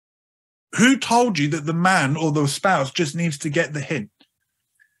 who told you that the man or the spouse just needs to get the hint?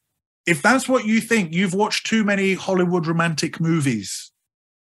 If that's what you think, you've watched too many Hollywood romantic movies.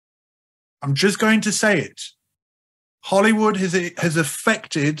 I'm just going to say it. Hollywood has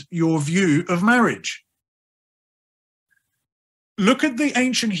affected your view of marriage. Look at the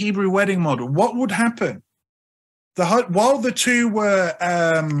ancient Hebrew wedding model. What would happen? While the two were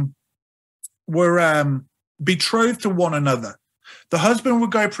betrothed to one another, the husband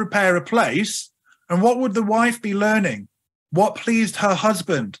would go prepare a place, and what would the wife be learning? What pleased her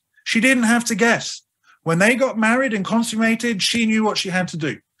husband? She didn't have to guess. When they got married and consummated, she knew what she had to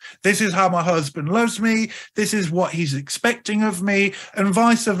do. This is how my husband loves me. This is what he's expecting of me, and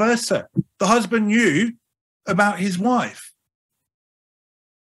vice versa. The husband knew about his wife.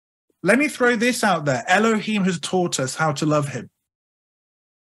 Let me throw this out there. Elohim has taught us how to love him.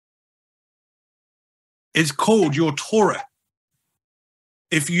 It's called your Torah.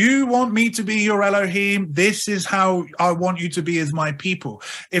 If you want me to be your Elohim, this is how I want you to be as my people.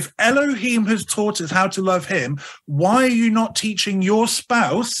 If Elohim has taught us how to love him, why are you not teaching your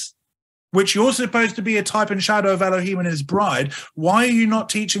spouse, which you're supposed to be a type and shadow of Elohim and his bride, why are you not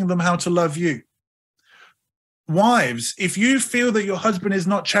teaching them how to love you? Wives, if you feel that your husband is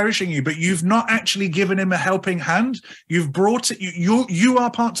not cherishing you, but you've not actually given him a helping hand, you've brought it, you are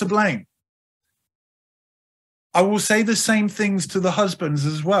part to blame. I will say the same things to the husbands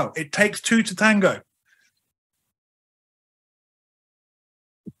as well. It takes two to tango.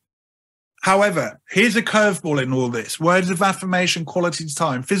 However, here's a curveball in all this. Words of affirmation, quality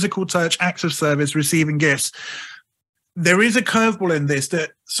time, physical touch, acts of service, receiving gifts. There is a curveball in this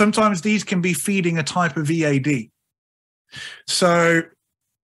that sometimes these can be feeding a type of EAD. So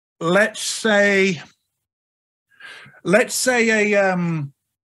let's say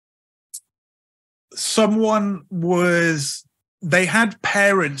someone they had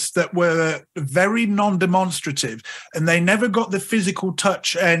parents that were very non-demonstrative, and they never got the physical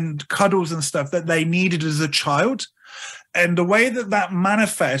touch and cuddles and stuff that they needed as a child. And the way that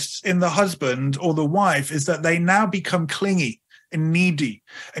manifests in the husband or the wife is that they now become clingy and needy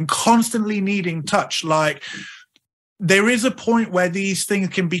and constantly needing touch. Like, there is a point where these things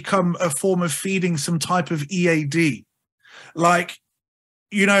can become a form of feeding some type of EAD. Like,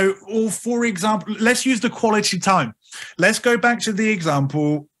 or for example, let's use the quality time. Let's go back to the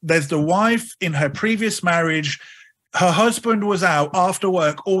example. There's the wife in her previous marriage. Her husband was out after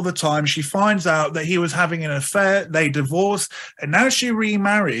work all the time. She finds out that he was having an affair. They divorce, and now she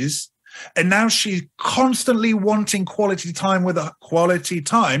remarries, and now she's constantly wanting quality time with a quality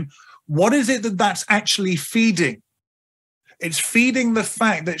time. What is it that's actually feeding? It's feeding the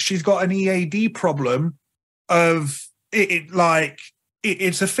fact that she's got an EAD problem of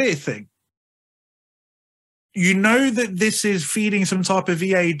it's a fear thing. You know that this is feeding some type of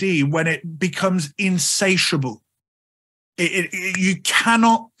EAD when it becomes insatiable. You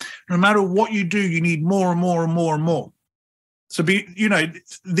cannot, no matter what you do, you need more and more and more and more. So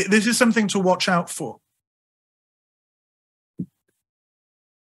this is something to watch out for.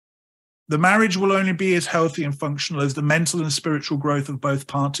 The marriage will only be as healthy and functional as the mental and spiritual growth of both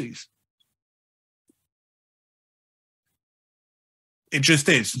parties. It just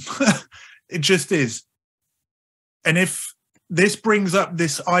is. It just is. And if this brings up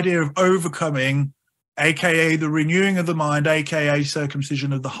this idea of overcoming, aka the renewing of the mind, aka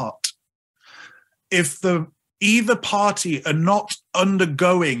circumcision of the heart, if either party are not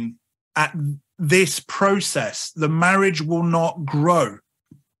undergoing at this process, the marriage will not grow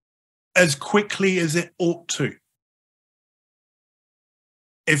as quickly as it ought to.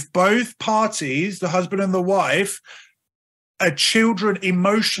 If both parties, the husband and the wife, are children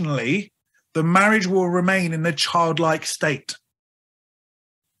emotionally, the marriage will remain in a childlike state.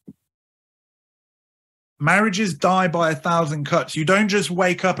 Marriages die by 1,000 cuts. You don't just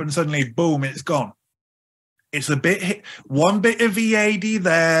wake up and suddenly, boom, it's gone. It's one bit of EAD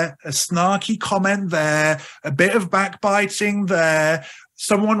there, a snarky comment there, a bit of backbiting there,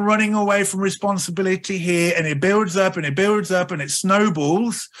 someone running away from responsibility here, and it builds up and it builds up and it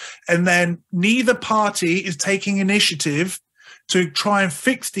snowballs. And then neither party is taking initiative to try and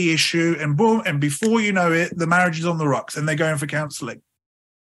fix the issue, and boom, and before you know it, the marriage is on the rocks and they're going for counseling.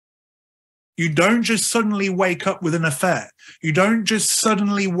 You don't just suddenly wake up with an affair. You don't just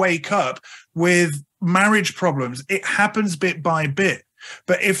suddenly wake up with marriage problems. It happens bit by bit.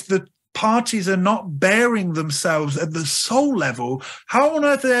 But if the parties are not bearing themselves at the soul level, how on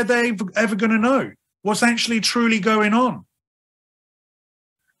earth are they ever going to know what's actually truly going on?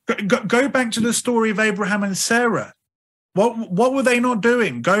 Go back to the story of Abraham and Sarah. What were they not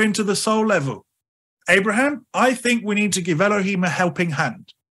doing? Going to the soul level. Abraham, I think we need to give Elohim a helping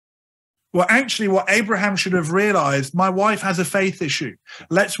hand. Well, actually, what Abraham should have realized, my wife has a faith issue.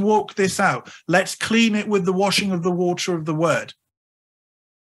 Let's walk this out. Let's clean it with the washing of the water of the word.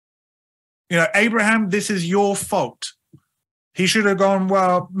 You know, Abraham, this is your fault. He should have gone,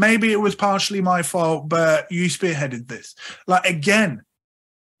 well, maybe it was partially my fault, but you spearheaded this. Like, again,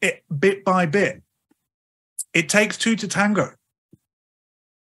 bit by bit. It takes two to tango.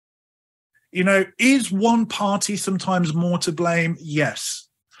 You know, is one party sometimes more to blame? Yes.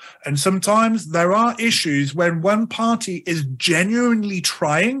 And sometimes there are issues when one party is genuinely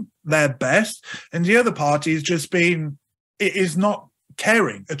trying their best and the other party is just is not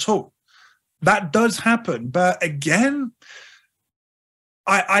caring at all. That does happen. But again,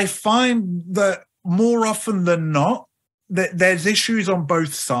 I find that more often than not, that there's issues on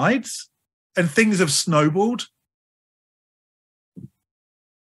both sides and things have snowballed.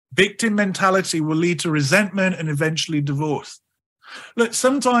 Victim mentality will lead to resentment and eventually divorce. Look,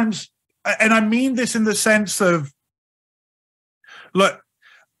 sometimes, and I mean this in the sense of, look,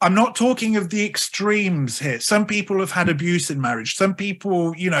 I'm not talking of the extremes here. Some people have had abuse in marriage. Some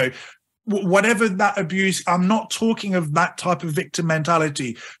people, you know, whatever that abuse, I'm not talking of that type of victim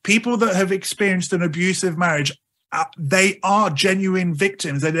mentality. People that have experienced an abusive marriage, they are genuine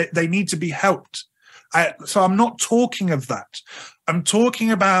victims. They need to be helped. So I'm not talking of that. I'm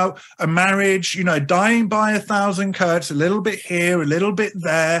talking about a marriage, you know, dying by 1,000 cuts, a little bit here, a little bit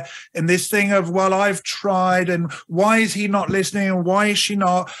there, and this thing of, well, I've tried, and why is he not listening, and why is she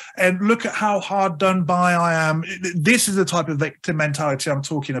not, and look at how hard done by I am. This is the type of victim mentality I'm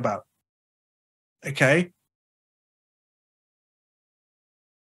talking about. Okay?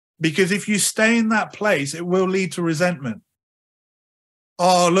 Because if you stay in that place, it will lead to resentment.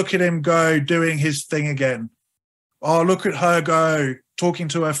 Oh, look at him go doing his thing again. Oh, look at her go talking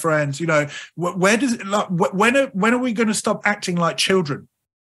to her friends. You know, where does it, like, when are we going to stop acting like children?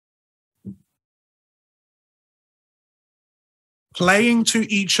 Playing to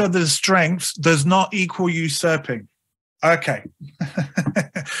each other's strengths does not equal usurping. Okay.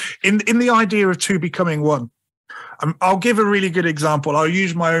 in the idea of two becoming one, I'll give a really good example. I'll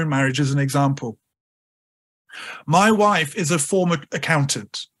use my own marriage as an example. My wife is a former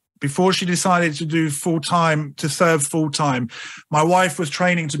accountant. Before she decided to do full-time, to serve full-time, my wife was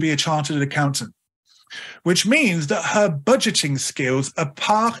training to be a chartered accountant, which means that her budgeting skills are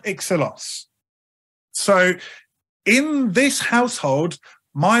par excellence. So in this household,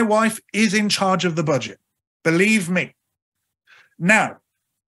 my wife is in charge of the budget. Believe me. Now,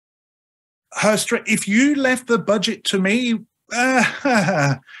 if you left the budget to me,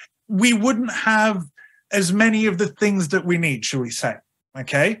 we wouldn't have as many of the things that we need, shall we say,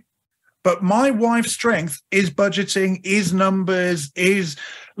 okay? But my wife's strength is budgeting, is numbers,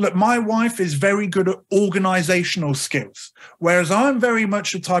 look, my wife is very good at organizational skills, whereas I'm very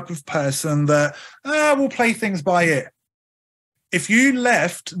much the type of person that will play things by ear. If you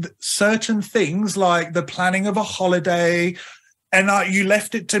left certain things like the planning of a holiday and you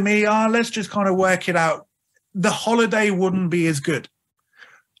left it to me, let's just kind of work it out, the holiday wouldn't be as good.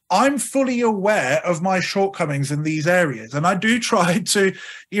 I'm fully aware of my shortcomings in these areas, and I do try to,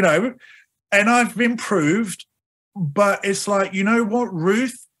 you know, and I've improved, but it's like, you know what,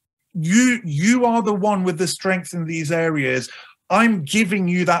 Ruth, you are the one with the strength in these areas. I'm giving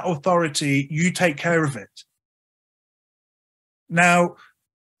you that authority. You take care of it. Now,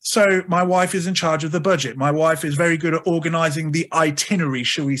 so my wife is in charge of the budget. My wife is very good at organizing the itinerary,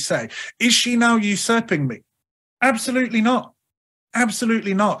 shall we say. Is she now usurping me? Absolutely not.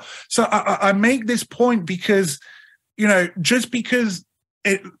 Absolutely not. So I make this point because, you know, just because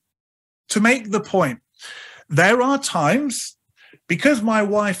to make the point, there are times, because my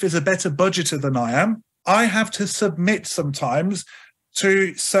wife is a better budgeter than I am, I have to submit sometimes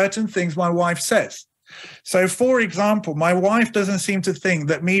to certain things my wife says. So, for example, my wife doesn't seem to think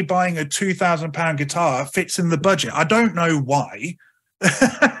that me buying a £2,000 guitar fits in the budget. I don't know why,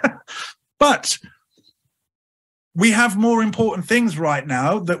 but we have more important things right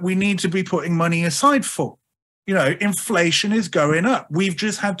now that we need to be putting money aside for. You know, inflation is going up. We've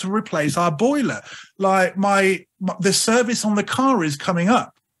just had to replace our boiler. Like the service on the car is coming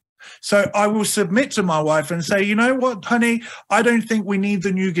up. So I will submit to my wife and say, you know what, honey, I don't think we need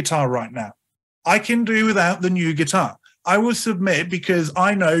the new guitar right now. I can do without the new guitar. I will submit because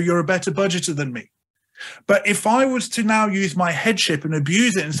I know you're a better budgeter than me. But if I was to now use my headship and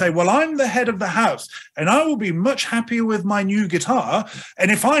abuse it and say, well, I'm the head of the house and I will be much happier with my new guitar.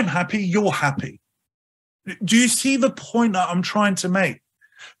 And if I'm happy, you're happy. Do you see the point that I'm trying to make?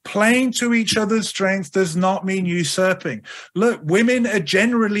 Playing to each other's strengths does not mean usurping. Look, women are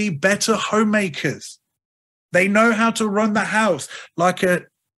generally better homemakers. They know how to run the house like a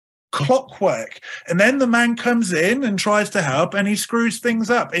clockwork. And then the man comes in and tries to help and he screws things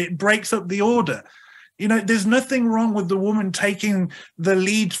up. It breaks up the order. You know, there's nothing wrong with the woman taking the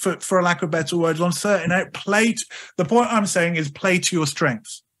lead, for lack of better words, on certain the point I'm saying is play to your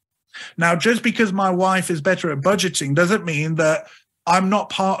strengths. Now, just because my wife is better at budgeting doesn't mean that I'm not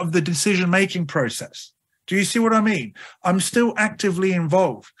part of the decision-making process. Do you see what I mean? I'm still actively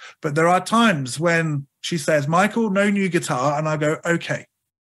involved. But there are times when she says, Michael, no new guitar. And I go, okay.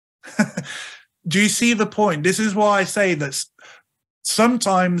 Do you see the point? This is why I say that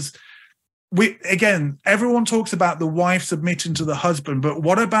sometimes everyone talks about the wife submitting to the husband, but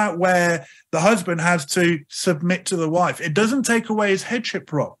what about where the husband has to submit to the wife? It doesn't take away his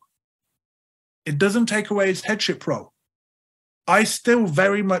headship role. It doesn't take away his headship role. I still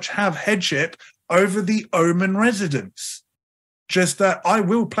very much have headship over the Oman residents, just that I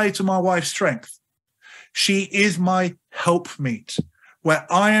will play to my wife's strength. She is my helpmeet. Where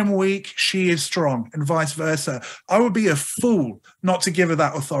I am weak, she is strong, and vice versa. I would be a fool not to give her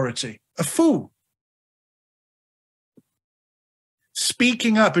that authority. A fool.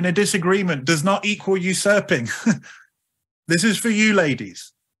 Speaking up in a disagreement does not equal usurping. This is for you,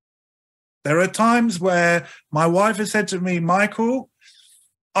 ladies. There are times where my wife has said to me, Michael,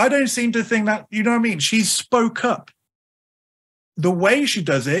 I don't seem to think that, you know what I mean? She spoke up. The way she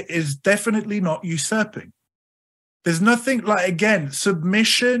does it is definitely not usurping. There's nothing like, again,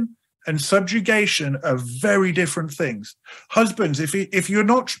 submission and subjugation are very different things. Husbands, if you're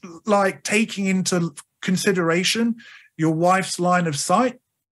not like taking into consideration your wife's line of sight,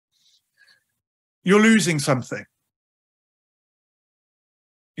 you're losing something.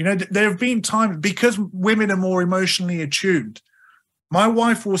 You know, there have been times, because women are more emotionally attuned, my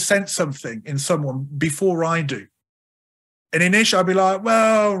wife will sense something in someone before I do. And initially I'll be like,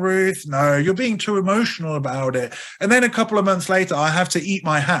 well, Ruth, no, you're being too emotional about it. And then a couple of months later, I have to eat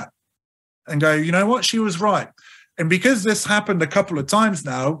my hat and go, you know what? She was right. And because this happened a couple of times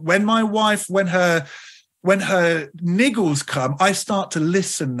now, when my wife, when her niggles come, I start to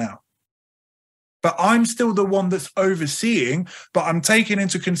listen now. But I'm still the one that's overseeing, but I'm taking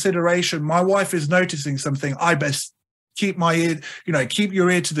into consideration my wife is noticing something. I best keep my ear, you know, keep your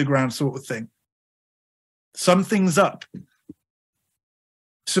ear to the ground sort of thing. Something's up.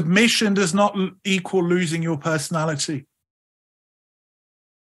 Submission does not equal losing your personality.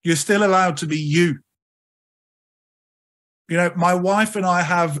 You're still allowed to be you. You know, my wife and I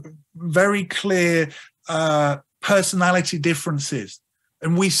have very clear personality differences,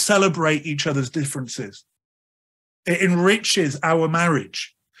 and we celebrate each other's differences. It enriches our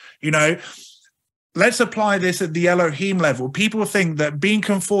marriage. You know, let's apply this at the Elohim level. People think that being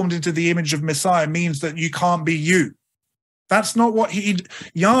conformed into the image of Messiah means that you can't be you. That's not what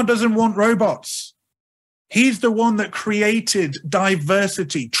Yah doesn't want robots. He's the one that created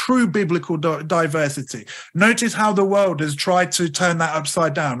diversity, true biblical diversity. Notice how the world has tried to turn that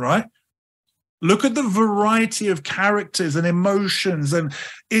upside down, right? Look at the variety of characters and emotions, and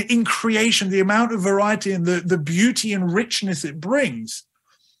in creation, the amount of variety and the beauty and richness it brings.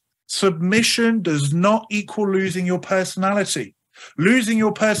 Submission does not equal losing your personality. Losing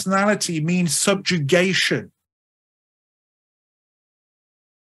your personality means subjugation.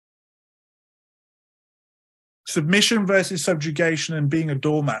 Submission versus subjugation and being a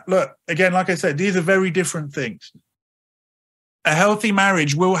doormat. Look, again, like I said, these are very different things. A healthy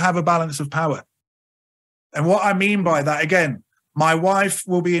marriage will have a balance of power. And what I mean by that, again, my wife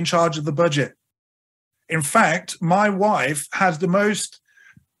will be in charge of the budget. In fact, my wife has the most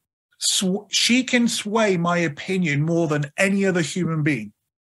She can sway my opinion more than any other human being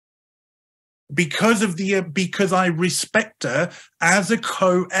because I respect her as a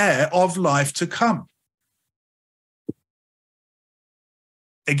co-heir of life to come.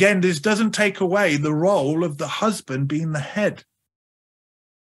 Again, this doesn't take away the role of the husband being the head.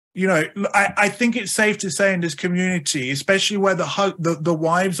 You know, I think it's safe to say in this community, especially where the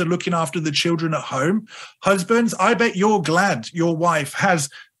wives are looking after the children at home, husbands, I bet you're glad your wife has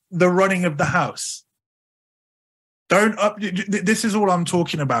the running of the house. This is all I'm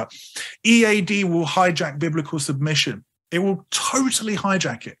talking about. EAD will hijack biblical submission. It will totally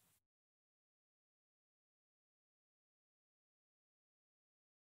hijack it.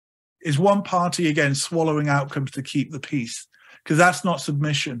 Is one party, again, swallowing outcomes to keep the peace? Because that's not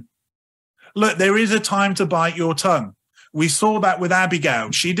submission. Look, there is a time to bite your tongue. We saw that with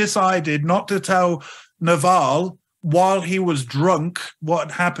Abigail. She decided not to tell Nabal while he was drunk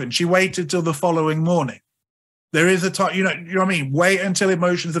what happened. She waited till the following morning. There is a time, you know what I mean? Wait until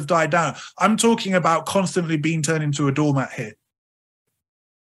emotions have died down. I'm talking about constantly being turned into a doormat here.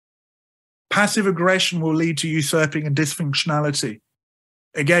 Passive aggression will lead to usurping and dysfunctionality.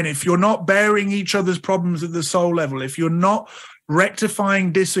 Again, if you're not bearing each other's problems at the soul level, if you're not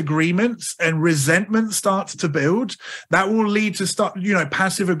rectifying disagreements and resentment starts to build, that will lead to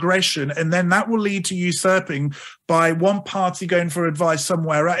passive aggression. And then that will lead to usurping by one party going for advice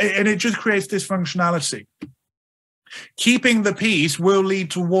somewhere. And it just creates dysfunctionality. Keeping the peace will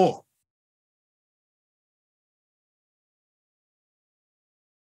lead to war.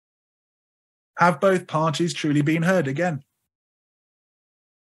 Have both parties truly been heard? Again,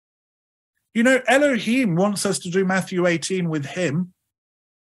 you know, Elohim wants us to do Matthew 18 with him.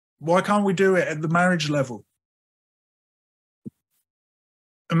 Why can't we do it at the marriage level?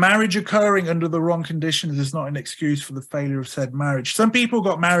 A marriage occurring under the wrong conditions is not an excuse for the failure of said marriage. Some people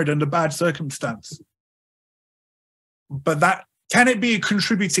got married under bad circumstance. But can it be a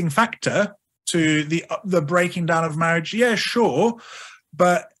contributing factor to the breaking down of marriage? Yeah, sure.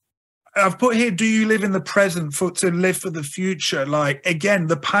 But I've put here, do you live in the present to live for the future? Like, again,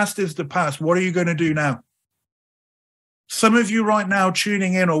 the past is the past. What are you going to do now? Some of you right now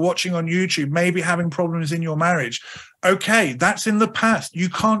tuning in or watching on YouTube may be having problems in your marriage. Okay, that's in the past. You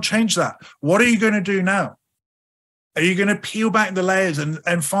can't change that. What are you going to do now? Are you going to peel back the layers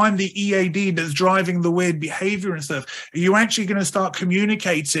and find the EAD that's driving the weird behavior and stuff? Are you actually going to start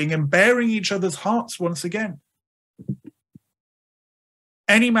communicating and bearing each other's hearts once again?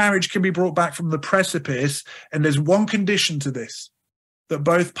 Any marriage can be brought back from the precipice, and there's one condition to this, that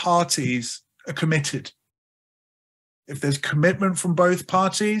both parties are committed. If there's commitment from both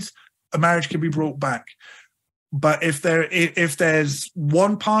parties, a marriage can be brought back. But if there's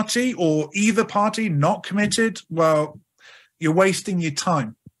one party or either party not committed, well, you're wasting your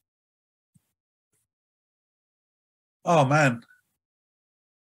time. Oh, man.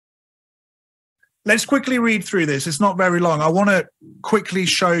 Let's quickly read through this. It's not very long. I want to quickly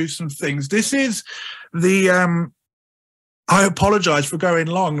show some things. This is the, I apologize for going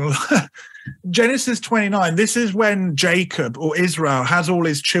long. Genesis 29. This is when Jacob or Israel has all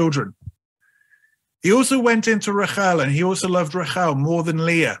his children. He also went into Rachel, and he also loved Rachel more than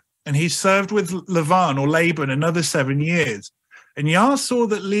Leah. And he served with Laban or Laban another 7 years. And Yah saw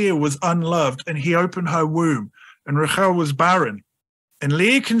that Leah was unloved, and he opened her womb, and Rachel was barren. And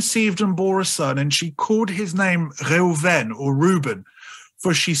Leah conceived and bore a son, and she called his name Reuven or Reuben.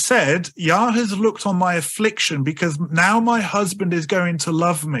 For she said, Yah has looked on my affliction, because now my husband is going to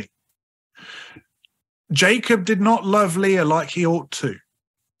love me. Jacob did not love Leah like he ought to.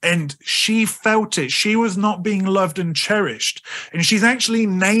 And she felt it. She was not being loved and cherished. And she's actually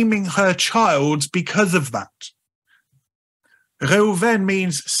naming her child because of that. Reuven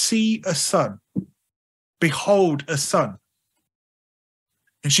means see a son. Behold a son.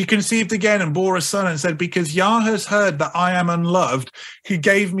 And she conceived again and bore a son and said, because Yah has heard that I am unloved, he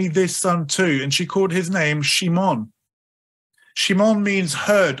gave me this son too. And she called his name Shimon. Shimon means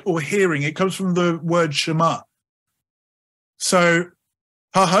heard or hearing. It comes from the word Shema. So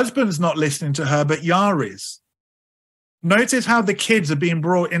her husband's not listening to her, but Yah is. Notice how the kids are being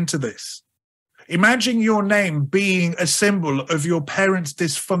brought into this. Imagine your name being a symbol of your parents'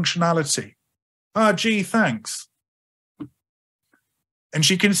 dysfunctionality. Ah, gee, thanks. And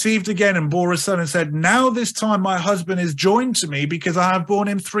she conceived again and bore a son and said, now this time my husband is joined to me because I have borne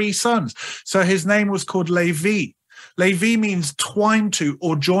him 3 sons. So his name was called Levi. Levi means twined to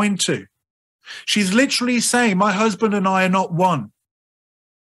or joined to. She's literally saying, my husband and I are not one.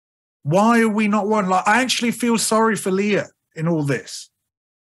 Why are we not one? Like, I actually feel sorry for Leah in all this,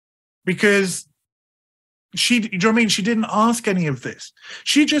 because do you know what I mean? She didn't ask any of this.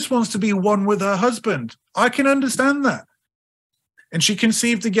 She just wants to be one with her husband. I can understand that. And she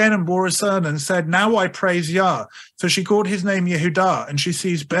conceived again and bore a son and said, now I praise Yah. So she called his name Yehudah, and she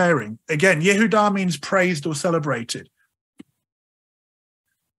ceased bearing. Again, Yehudah means praised or celebrated.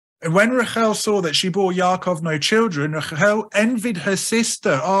 And when Rachel saw that she bore Yaakov no children, Rachel envied her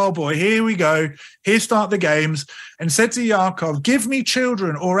sister. Oh boy, here we go. Here start the games. And said to Yaakov, give me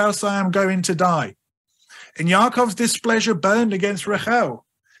children or else I am going to die. And Yaakov's displeasure burned against Rachel.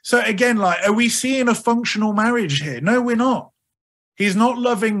 So again, like, are we seeing a functional marriage here? No, we're not. He's not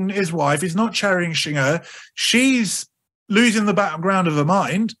loving his wife. He's not cherishing her. She's losing the battleground of her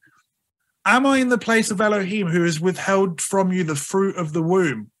mind. Am I in the place of Elohim, who has withheld from you the fruit of the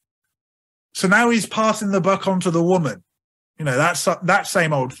womb? So now he's passing the buck on to the woman. You know, that's that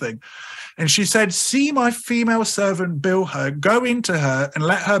same old thing. And she said, see my female servant Bilhah, go into her and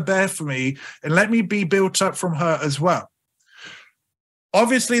let her bear for me, and let me be built up from her as well.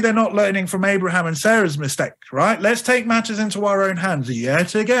 Obviously, they're not learning from Abraham and Sarah's mistake, right? Let's take matters into our own hands.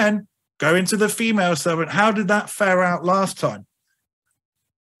 Yet again, go into the female servant. How did that fare out last time?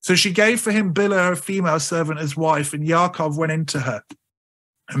 So she gave for him Bilhah, her female servant, as wife, and Yaakov went into her.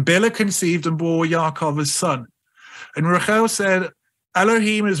 And Bilhah conceived and bore Yaakov as son. And Rachel said,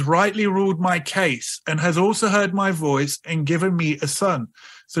 Elohim has rightly ruled my case and has also heard my voice and given me a son.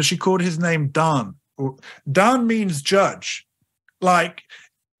 So she called his name Dan. Dan means judge. Like,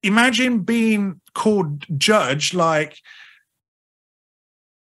 imagine being called judge. Like,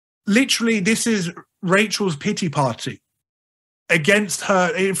 literally, this is Rachel's pity party against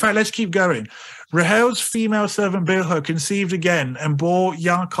her. In fact, let's keep going. Rachel's female servant Bilhah conceived again and bore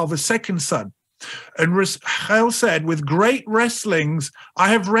Yaakov a second son. And Rachel said, with great wrestlings, I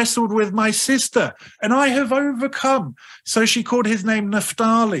have wrestled with my sister, and I have overcome. So she called his name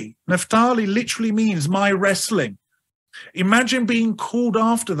Naphtali. Naphtali literally means my wrestling. Imagine being called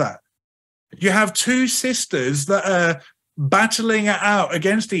after that. You have two sisters that are battling it out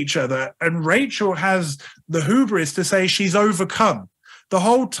against each other, and Rachel has the hubris to say she's overcome. The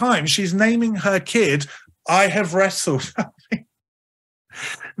whole time she's naming her kid, I have wrestled.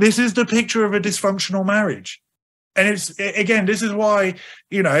 This is the picture of a dysfunctional marriage. And it's, again, this is why,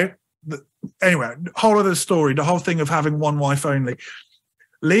 you know, anyway, whole of the story, the whole thing of having one wife only.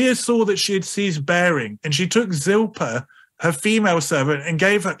 Leah saw that she had ceased bearing, and she took Zilpah, her female servant, and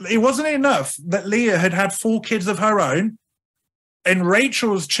gave her. It wasn't enough that Leah had had 4 kids of her own, and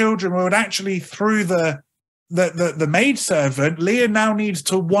Rachel's children were actually through the maidservant. Leah now needs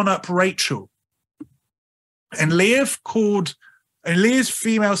to one-up Rachel. And Leah's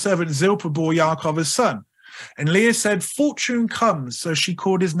female servant Zilpah bore Yaakov a son. And Leah said, fortune comes. So she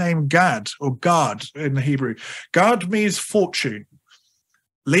called his name Gad, or Gad in the Hebrew. Gad means fortune.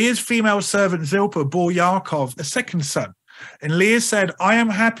 Leah's female servant Zilpah bore Yaakov a second son. And Leah said, I am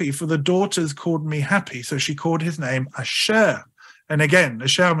happy, for the daughters called me happy. So she called his name Asher. And again,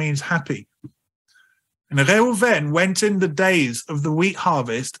 Asher means happy. And Reuven went in the days of the wheat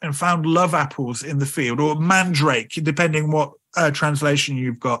harvest and found love apples in the field, or mandrake, depending what translation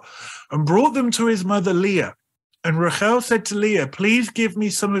you've got, and brought them to his mother Leah. And Rachel said to Leah, please give me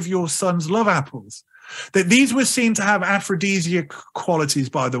some of your son's love apples. That these were seen to have aphrodisiac qualities,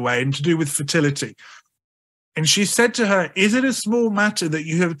 by the way, and to do with fertility. And she said to her, is it a small matter that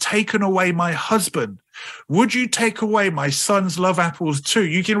you have taken away my husband? Would you take away my son's love apples too?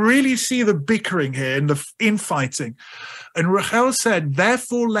 You can really see the bickering here and the infighting. And Rachel said,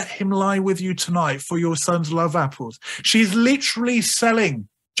 therefore let him lie with you tonight for your son's love apples. She's literally selling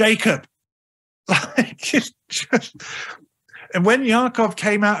Jacob. Like, it's just... And when Yaakov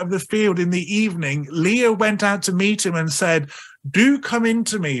came out of the field in the evening, Leah went out to meet him and said, do come in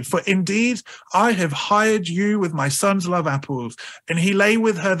to me, for indeed I have hired you with my son's love apples. And he lay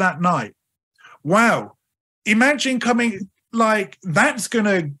with her that night. Wow. Imagine coming, like, that's going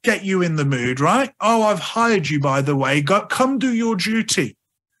to get you in the mood, right? Oh, I've hired you, by the way. Come do your duty.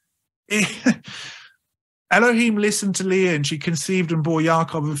 Elohim listened to Leah, and she conceived and bore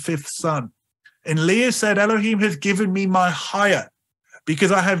Yaakov a 5th son. And Leah said, Elohim has given me my hire,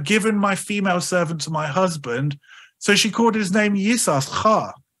 because I have given my female servant to my husband. So she called his name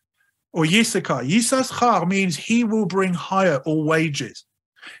Yisachar, or Yisachar. Yisachar means he will bring hire or wages.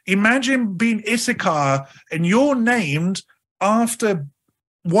 Imagine being Issachar and you're named after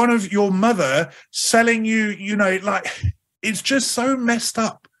one of your mother selling you, you know, like, it's just so messed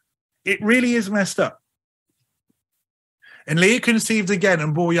up. It really is messed up. And Leah conceived again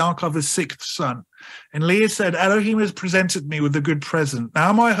and bore Yaakov a 6th son. And Leah said, Elohim has presented me with a good present.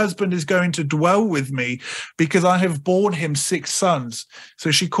 Now my husband is going to dwell with me because I have borne him 6 sons.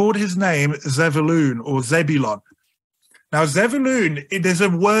 So she called his name Zebulun or Zebulon. Now, Zebulun, there's a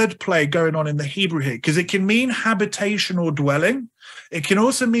word play going on in the Hebrew here because it can mean habitation or dwelling. It can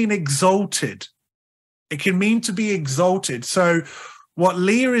also mean exalted. It can mean to be exalted. So what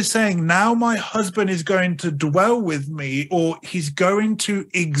Leah is saying, now my husband is going to dwell with me, or he's going to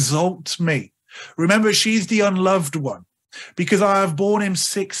exalt me. Remember, she's the unloved one because I have borne him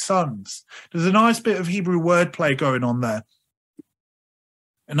 6 sons. There's a nice bit of Hebrew wordplay going on there.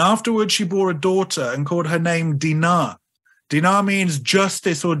 And afterwards, she bore a daughter and called her name Dinah. Dinah means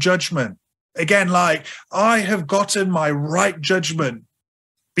justice or judgment. Again, like, I have gotten my right judgment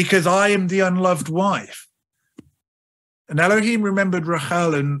because I am the unloved wife. And Elohim remembered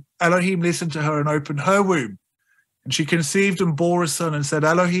Rachel, and Elohim listened to her and opened her womb. And she conceived and bore a son and said,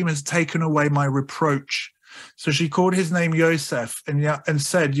 Elohim has taken away my reproach. So she called his name Yosef and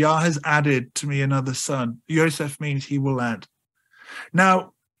said, Yah has added to me another son. Yosef means he will add.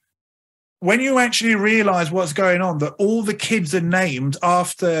 Now, when you actually realize what's going on, that all the kids are named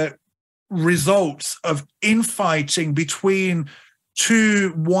after results of infighting between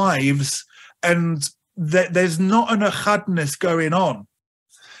 2 wives, and that there's not an echadness going on,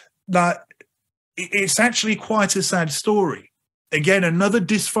 that it's actually quite a sad story. Again, another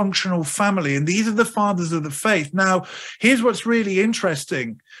dysfunctional family, and these are the fathers of the faith. Now, here's what's really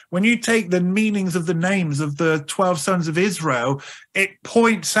interesting. When you take the meanings of the names of the 12 sons of Israel, it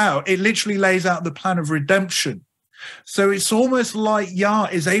points out, it literally lays out the plan of redemption. So it's almost like Yah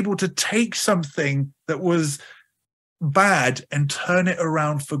is able to take something that was bad and turn it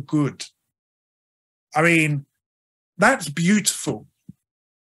around for good. I mean, that's beautiful.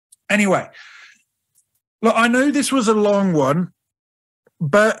 Anyway, look, I know this was a long one,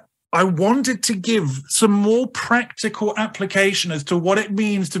 but I wanted to give some more practical application as to what it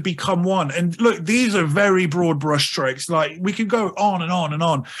means to become one. And look, these are very broad brushstrokes. Like, we could go on and on and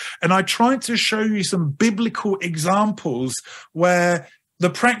on. And I tried to show you some biblical examples where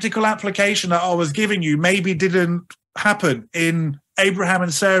the practical application that I was giving you maybe didn't happen in Abraham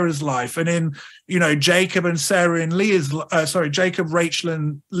and Sarah's life, and in, you know, Jacob and Sarah and Jacob, Rachel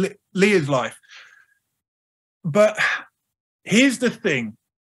and Leah's life. But here's the thing.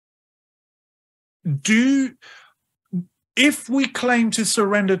 If we claim to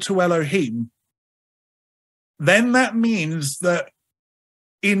surrender to Elohim, then that means that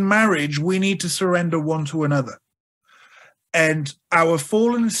in marriage, we need to surrender one to another. And our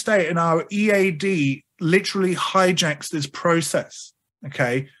fallen state and our EAD literally hijacks this process,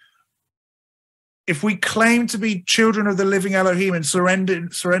 okay? If we claim to be children of the living Elohim and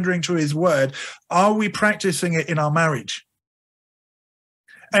surrendering to his word, are we practicing it in our marriage?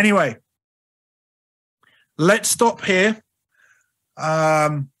 Anyway, let's stop here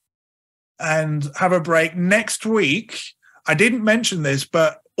and have a break. Next week, I didn't mention this,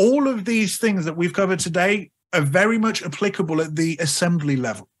 but all of these things that we've covered today are very much applicable at the assembly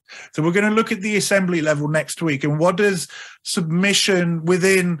level. So we're going to look at the assembly level next week, and what does submission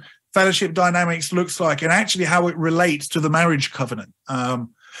within fellowship dynamics looks like, and actually how it relates to the marriage covenant.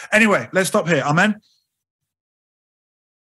 Anyway, let's stop here. Amen.